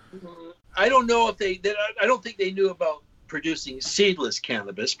bud? I don't know if I don't think they knew about producing seedless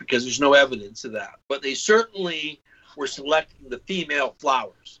cannabis because there's no evidence of that. But they certainly were selecting the female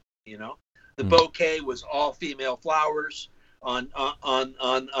flowers. The bouquet was all female flowers on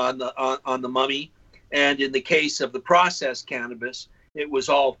the mummy. And in the case of the processed cannabis, it was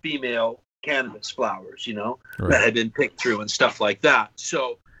all female cannabis flowers, right, that had been picked through and stuff like that.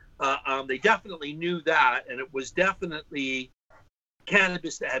 So they definitely knew that, and it was definitely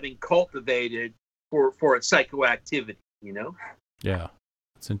cannabis that had been cultivated for its psychoactivity. You know? Yeah,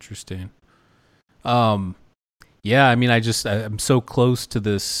 it's interesting. Yeah, I mean, I'm so close to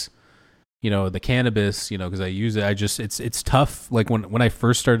this, the cannabis, because I use it. It's tough. Like when I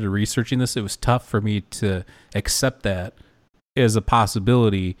first started researching this, it was tough for me to accept that as a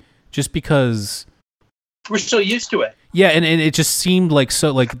possibility, just because we're so used to it. Yeah, and it just seemed like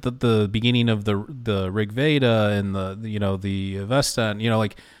the beginning of the Rig Veda and the Avesta, and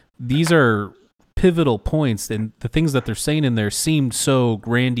like these are pivotal points, and the things that they're saying in there seemed so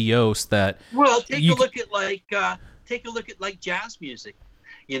grandiose that take a look at like jazz music,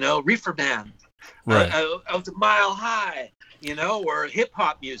 Reefer Band, right. Of the Mile High, or hip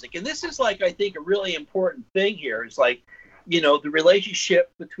hop music. And this is like, I think, a really important thing here is like, the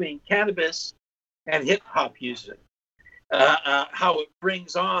relationship between cannabis and hip hop music, how it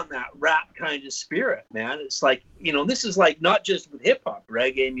brings on that rap kind of spirit, man. It's like, this is like not just with hip hop,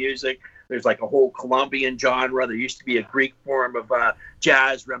 reggae music. There's like a whole Colombian genre. There used to be a Greek form of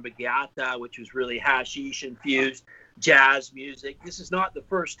jazz, rembagiata, which was really hashish infused jazz music. This is not the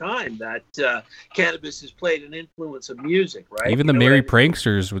first time that cannabis has played an influence of music, right? Even the merry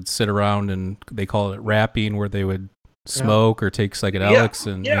pranksters would sit around and they call it rapping, where they would smoke or take psychedelics.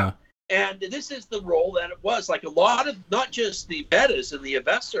 And this is the role that it was. Like a lot of, not just the Vedas and the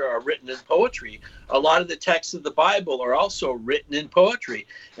Avesta are written in poetry. A lot of the texts of the Bible are also written in poetry.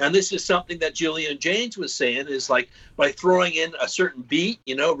 And this is something that Julian Jaynes was saying is like by throwing in a certain beat,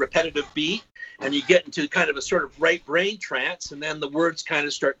 repetitive beat, and you get into kind of a sort of right brain trance, and then the words kind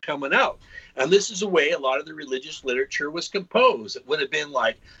of start coming out. And this is a way a lot of the religious literature was composed. It would have been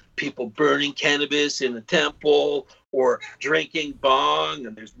like people burning cannabis in the temple or drinking bong,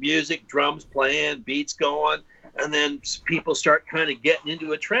 and there's music, drums playing, beats going, and then people start kind of getting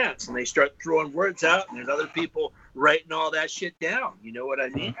into a trance, and they start throwing words out, and there's other people writing all that shit down. You know what I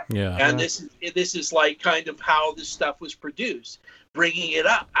mean? Yeah. And this is like kind of how this stuff was produced, bringing it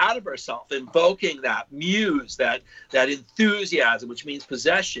up out of ourselves, invoking that muse, that enthusiasm, which means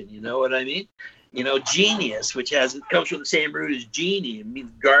possession. You know what I mean? Genius, which comes from the same root as genie. It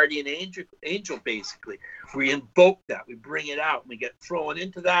means guardian angel, basically. We invoke that, we bring it out, and we get thrown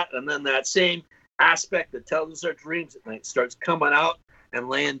into that, and then that same aspect that tells us our dreams at night starts coming out and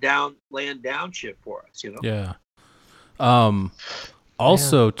laying down shit for us. Yeah.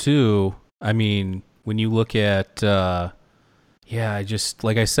 Also, too, I mean, when you look at,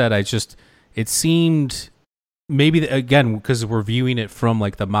 it seemed maybe again because we're viewing it from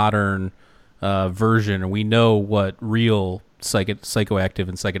like the modern version, and we know what real psychoactive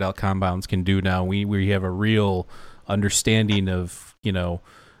and psychedelic compounds can do now. We have a real understanding of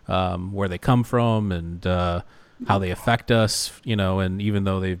where they come from and how they affect us, and even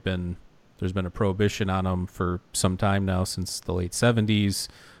though there's been a prohibition on them for some time now, since the late 70s,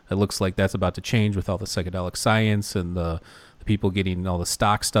 it looks like that's about to change with all the psychedelic science and the people getting all the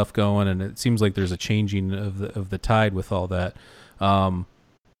stock stuff going, and it seems like there's a changing of the tide with all that.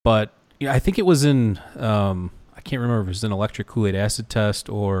 But I think it was in I can't remember if it was an Electric Kool-Aid Acid Test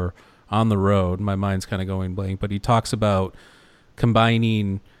or On the Road. My mind's kind of going blank, but he talks about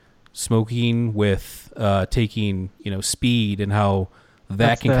combining smoking with taking speed, and how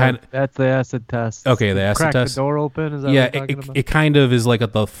that's the acid test. Okay, the acid crack test. The door open. Is that it kind of is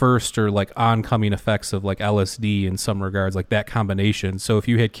like the first or like oncoming effects of like LSD in some regards, like that combination. So if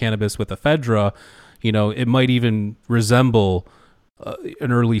you had cannabis with ephedra, it might even resemble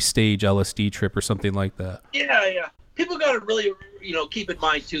an early stage LSD trip or something like that. Yeah. People got to really, keep in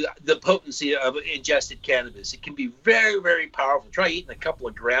mind too the potency of ingested cannabis. It can be very, very powerful. Try eating a couple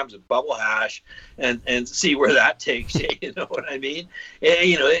of grams of bubble hash and see where that takes you. You know what I mean? And,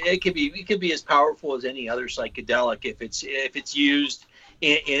 it can be as powerful as any other psychedelic if it's used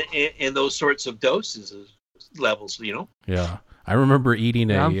in those sorts of doses levels. Yeah, I remember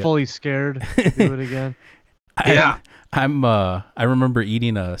eating I'm fully scared to do it again. I remember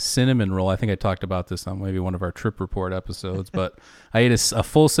eating a cinnamon roll. I think I talked about this on maybe one of our trip report episodes, but I ate a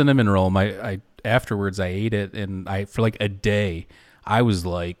full cinnamon roll. Afterwards I ate it, and for like a day I was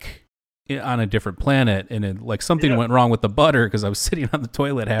like on a different planet, and something went wrong with the butter because I was sitting on the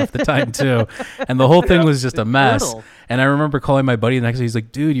toilet half the time too, and the whole thing was just a mess. Brutal. And I remember calling my buddy the next day. He's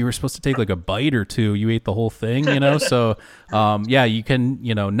like, "Dude, you were supposed to take like a bite or two. You ate the whole thing, So, you can,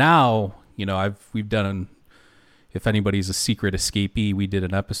 now, we've done. If anybody's a secret escapee, we did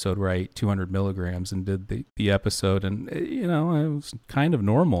an episode where I ate 200 milligrams and did the episode, and it was kind of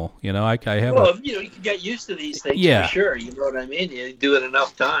normal. I have. Well, you can get used to these things. For sure. You know what I mean? You do it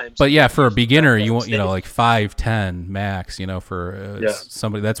enough times. But yeah, for a beginner, you want like 5-10 max. For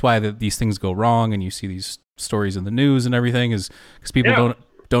somebody. That's why these things go wrong, and you see these stories in the news and everything, is because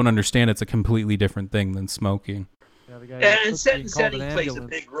don't understand it's a completely different thing than smoking. Yeah, the guy And setting plays a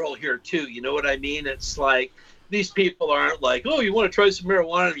big role here too. You know what I mean? It's like these people aren't like, oh, you want to try some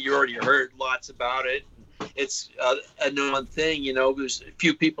marijuana? You already heard lots about it. It's a known thing. You know, there's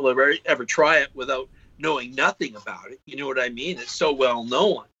few people ever try it without knowing nothing about it. You know what I mean? It's so well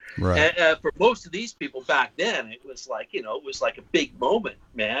known. Right. And for most of these people back then, it was like, you know, it was like a big moment,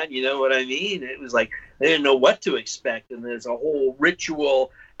 man. You know what I mean? It was like they didn't know what to expect, and there's a whole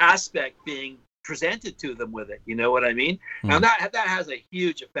ritual aspect being presented to them with it. You know what I mean? Now that has a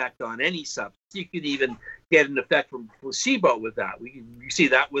huge effect on any substance. You can even get an effect from placebo with that. You see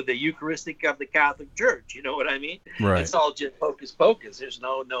that with the Eucharistic of the Catholic Church. You know what I mean? Right. It's all just hocus pocus. There's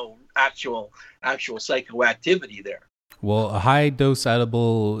no actual psychoactivity there. Well, a high dose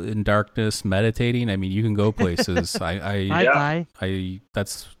edible in darkness, meditating. I mean, you can go places. I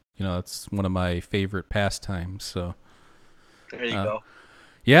that's one of my favorite pastimes. So there you go.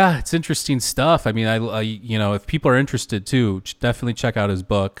 Yeah, it's interesting stuff. I mean, I if people are interested too, definitely check out his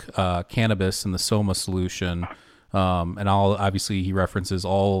book, Cannabis and the Soma Solution. And obviously he references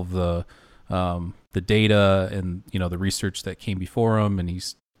all of the data and the research that came before him, and he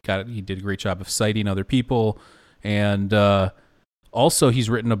did a great job of citing other people. And also, he's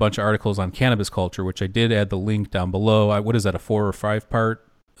written a bunch of articles on cannabis culture, which I did add the link down below. What is that, a 4 or 5 part?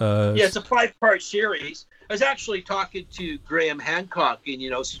 Yeah, it's a 5-part series. I was actually talking to Graham Hancock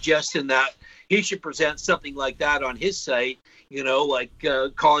and, suggesting that he should present something like that on his site, like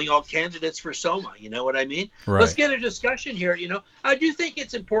calling all candidates for Soma. You know what I mean? Right. Let's get a discussion here. I do think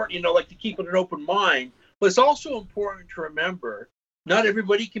it's important, to keep an open mind, but it's also important to remember not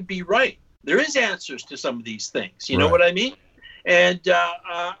everybody can be right. There is answers to some of these things. You know what I mean? And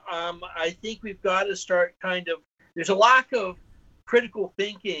I think we've got to start there's a lack of critical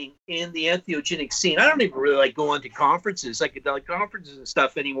thinking in the entheogenic scene. I don't even really like going to conferences, psychedelic conferences and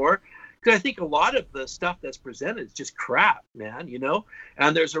stuff anymore, because I think a lot of the stuff that's presented is just crap, man,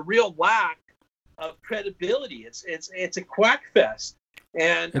 and there's a real lack of credibility. It's a quack fest.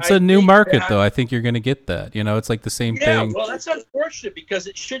 And it's a new market, though. I think you're going to get that. It's like the same thing. Yeah, well, that's unfortunate because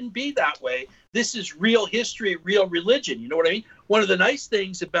it shouldn't be that way. This is real history, real religion. You know what I mean? One of the nice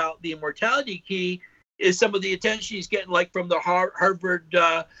things about the Immortality Key is some of the attention he's getting, like from the Harvard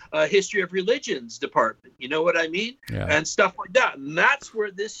History of Religions department. You know what I mean? Yeah. And stuff like that. And that's where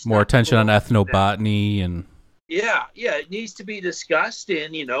this more attention on ethnobotany and. Yeah, it needs to be discussed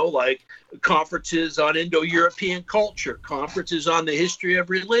in, like conferences on Indo-European culture, conferences on the history of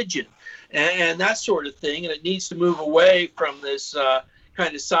religion, and that sort of thing. And it needs to move away from this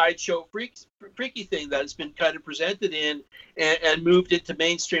kind of sideshow freaky thing that has been kind of presented in and moved into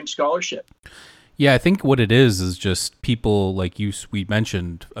mainstream scholarship. Yeah, I think what it is just people like we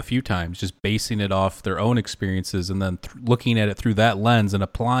mentioned a few times, just basing it off their own experiences and then looking at it through that lens and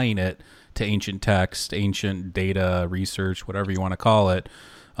applying it to ancient text, ancient data, research, whatever you want to call it.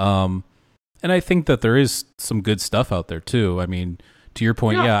 And I think that there is some good stuff out there too. I mean, to your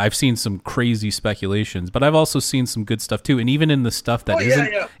point, I've seen some crazy speculations, but I've also seen some good stuff too. And even in the stuff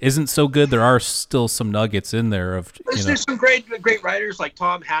that isn't so good, there are still some nuggets in there of There's some great writers like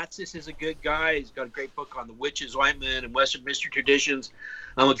Tom Hatsis is a good guy. He's got a great book on the witches, ointment, and Western mystery traditions.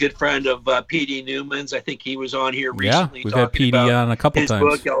 I'm a good friend of P.D. Newman's. I think he was on here recently. Yeah, we've had P.D. on a couple times.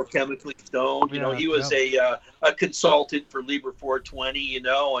 His book, Alchemically Stoned. He was a consultant for Liber 420.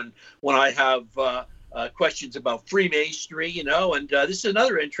 And when I have questions about Freemasonry, and this is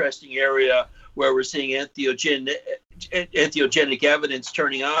another interesting area where we're seeing entheogenic evidence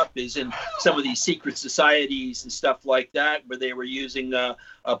turning up is in some of these secret societies and stuff like that, where they were using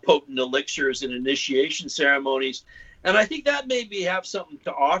potent elixirs in initiation ceremonies. And I think that maybe have something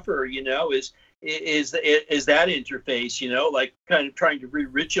to offer, is that interface, like kind of trying to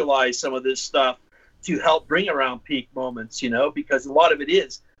re-ritualize some of this stuff to help bring around peak moments, because a lot of it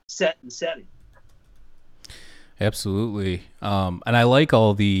is set and setting. Absolutely. And I like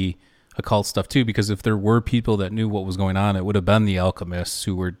all the occult stuff too, because if there were people that knew what was going on, it would have been the alchemists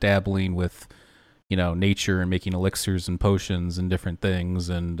who were dabbling with, nature and making elixirs and potions and different things.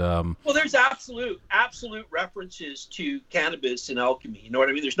 And well, there's absolute references to cannabis and alchemy. You know what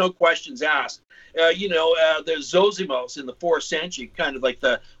I mean? There's no questions asked. There's Zosimos in the 4th century, kind of like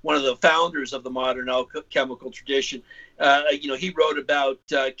one of the founders of the modern alchemical tradition. He wrote about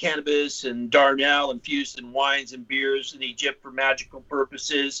cannabis and darnel infused in wines and beers in Egypt for magical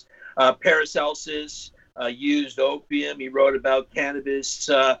purposes. Paracelsus used opium. He wrote about cannabis.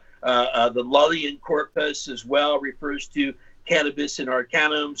 The Lullian corpus as well refers to cannabis in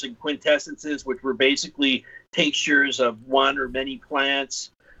arcanums and quintessences, which were basically tinctures of one or many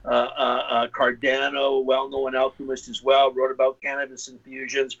plants. Cardano, well-known alchemist as well, wrote about cannabis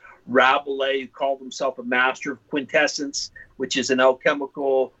infusions. Rabelais, who called himself a master of quintessence, which is an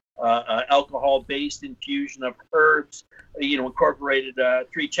alchemical, alcohol-based infusion of herbs, incorporated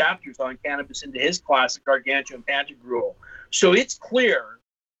 3 chapters on cannabis into his classic Gargantua and Pantagruel. So it's clear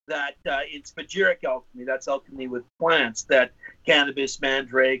that in spagyric alchemy, that's alchemy with plants, that cannabis,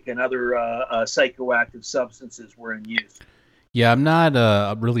 mandrake, and other psychoactive substances were in use. Yeah, I'm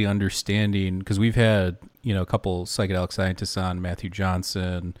not really understanding, because we've had, a couple psychedelic scientists on, Matthew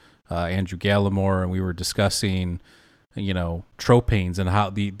Johnson, Andrew Gallimore, and we were discussing, tropanes and how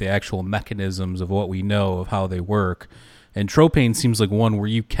the actual mechanisms of what we know of how they work. And tropane seems like one where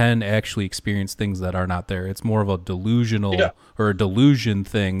you can actually experience things that are not there. It's more of a delusional or a delusion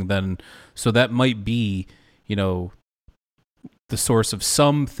thing than, so that might be, the source of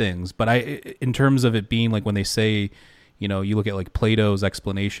some things. But in terms of it being like when they say, you look at like Plato's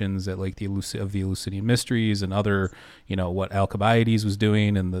explanations at like the Eleusinian mysteries and other, what Alcibiades was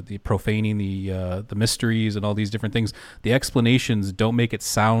doing and the profaning the mysteries and all these different things. The explanations don't make it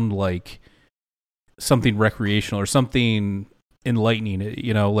sound like something recreational or something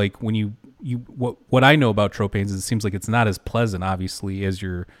enlightening. Like when what I know about tropanes is it seems like it's not as pleasant, obviously, as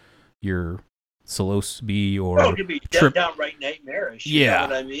your psilocybe or it could be downright nightmarish. You know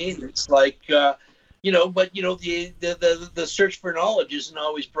what I mean? It's like but the search for knowledge isn't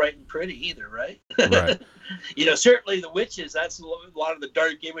always bright and pretty either, right? Right. Certainly the witches, that's a lot of the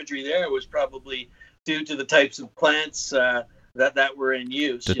dark imagery there was probably due to the types of plants that were in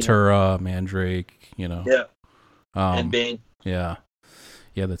use. Datura, mandrake, Yeah. And bane. Yeah.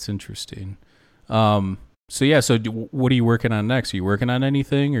 Yeah, that's interesting. So what are you working on next? Are you working on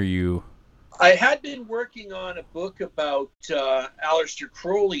anything, or you... I had been working on a book about Aleister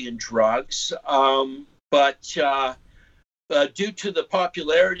Crowley and drugs, but due to the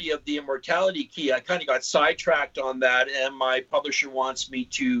popularity of the Immortality Key, I kind of got sidetracked on that, and my publisher wants me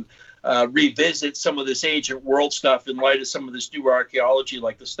to revisit some of this ancient world stuff in light of some of this new archaeology,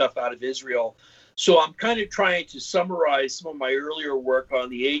 like the stuff out of Israel. So I'm kind of trying to summarize some of my earlier work on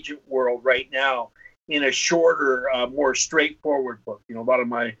the ancient world right now in a shorter, more straightforward book. A lot of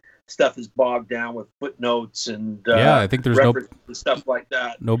my stuff is bogged down with footnotes and I think there's stuff like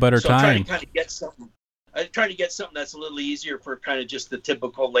that. No better time. I'm trying to kind of get something. I'm trying to get something that's a little easier for kind of just the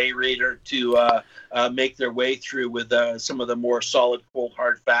typical lay reader to make their way through with some of the more solid, cold,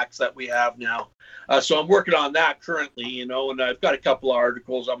 hard facts that we have now. So I'm working on that currently, and I've got a couple of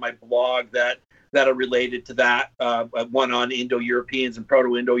articles on my blog that are related to that. One on Indo-Europeans and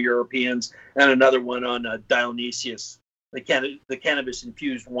Proto-Indo-Europeans, and another one on Dionysius. The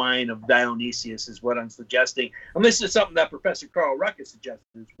cannabis-infused wine of Dionysius is what I'm suggesting. And this is something that Professor Carl Ruckus suggested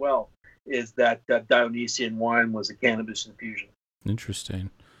as well, is that Dionysian wine was a cannabis infusion. Interesting.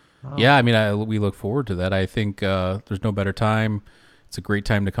 Oh. Yeah, I mean, we look forward to that. I think there's no better time. It's a great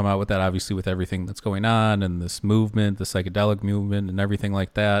time to come out with that, obviously, with everything that's going on and this movement, the psychedelic movement and everything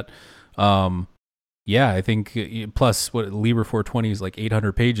like that. I think plus what Liber 420 is like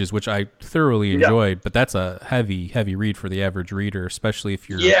 800 pages, which I thoroughly enjoyed, but that's a heavy, heavy read for the average reader, especially if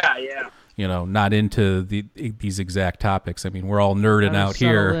you're not into these exact topics. I mean, we're all nerding out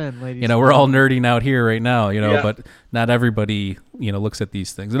here. We're all nerding out here right now, but not everybody, looks at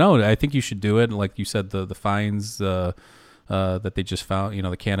these things. No, I think you should do it. And like you said, the finds that they just found,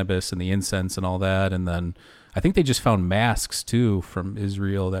 the cannabis and the incense and all that. And then I think they just found masks too from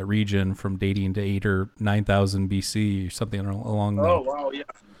Israel, that region, from dating to 8,000 or 9,000 BC or something along. Wow, yeah.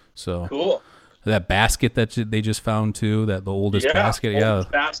 So cool. That basket that they just found too, that the oldest basket,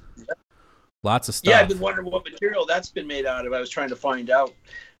 basket. Lots of stuff. Yeah, I've been wondering what material that's been made out of. I was trying to find out.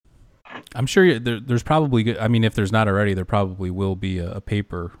 I'm sure there's probably, I mean, if there's not already, there probably will be a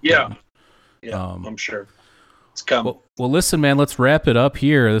paper. Yeah, I'm sure. It's coming. Well, listen, man, let's wrap it up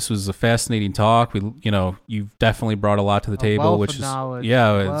here. This was a fascinating talk. You've definitely brought a lot to the table, which is knowledge.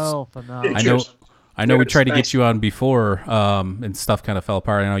 I know we tried to get you on before, and stuff kind of fell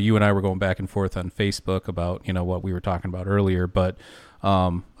apart. I know you and I were going back and forth on Facebook about what we were talking about earlier, but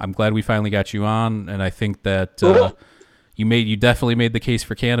I'm glad we finally got you on, and I think that you definitely made the case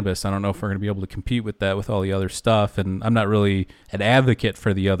for cannabis. I don't know if we're going to be able to compete with that with all the other stuff, and I'm not really an advocate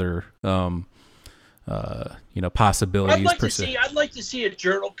for the other possibilities. I'd like to see a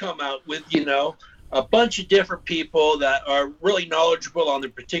journal come out with a bunch of different people that are really knowledgeable on the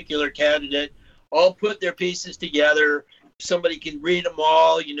particular candidate, all put their pieces together. Somebody can read them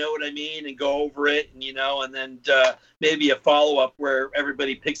all, you know what I mean, and go over it, and then maybe a follow-up where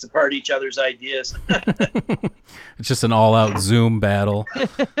everybody picks apart each other's ideas. It's just an all-out Zoom battle.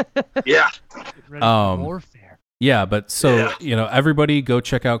 Yeah. Warfare. Yeah, but so, everybody go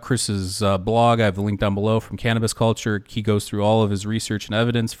check out Chris's blog. I have the link down below from Cannabis Culture. He goes through all of his research and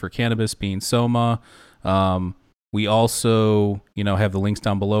evidence for cannabis being soma. We also, have the links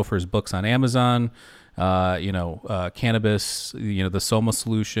down below for his books on Amazon. Cannabis, the Soma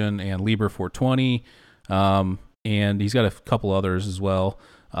Solution and Liber 420. And he's got a couple others as well.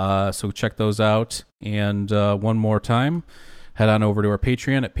 So check those out. And one more time, head on over to our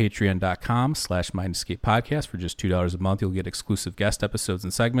Patreon at patreon.com/MindEscape Podcast. For just $2 a month, you'll get exclusive guest episodes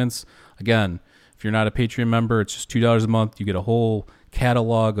and segments. Again, if you're not a Patreon member, it's just $2 a month. You get a whole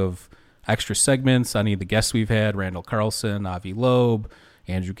catalog of extra segments on any of the guests we've had: Randall Carlson, Avi Loeb,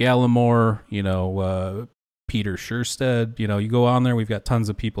 Andrew Gallimore, Peter Scherstedt. You go on there, we've got tons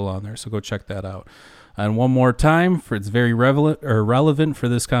of people on there, so go check that out. And one more time, it's very relevant for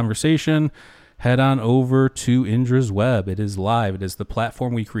this conversation, head on over to Indra's Web. It is live. It is the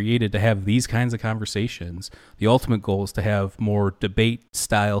platform we created to have these kinds of conversations. The ultimate goal is to have more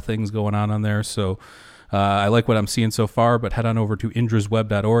debate-style things going on there. So I like what I'm seeing so far, but head on over to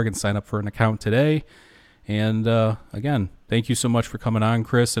indrasweb.org and sign up for an account today. And again, thank you so much for coming on,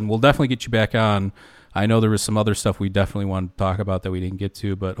 Chris, and we'll definitely get you back on. I know there was some other stuff we definitely wanted to talk about that we didn't get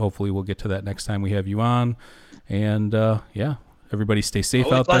to, but hopefully we'll get to that next time we have you on. And everybody stay safe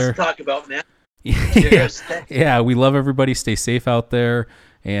out there. Lots to talk about, man. Yeah, we love everybody. Stay safe out there,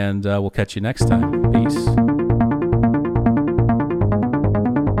 and we'll catch you next time. Peace.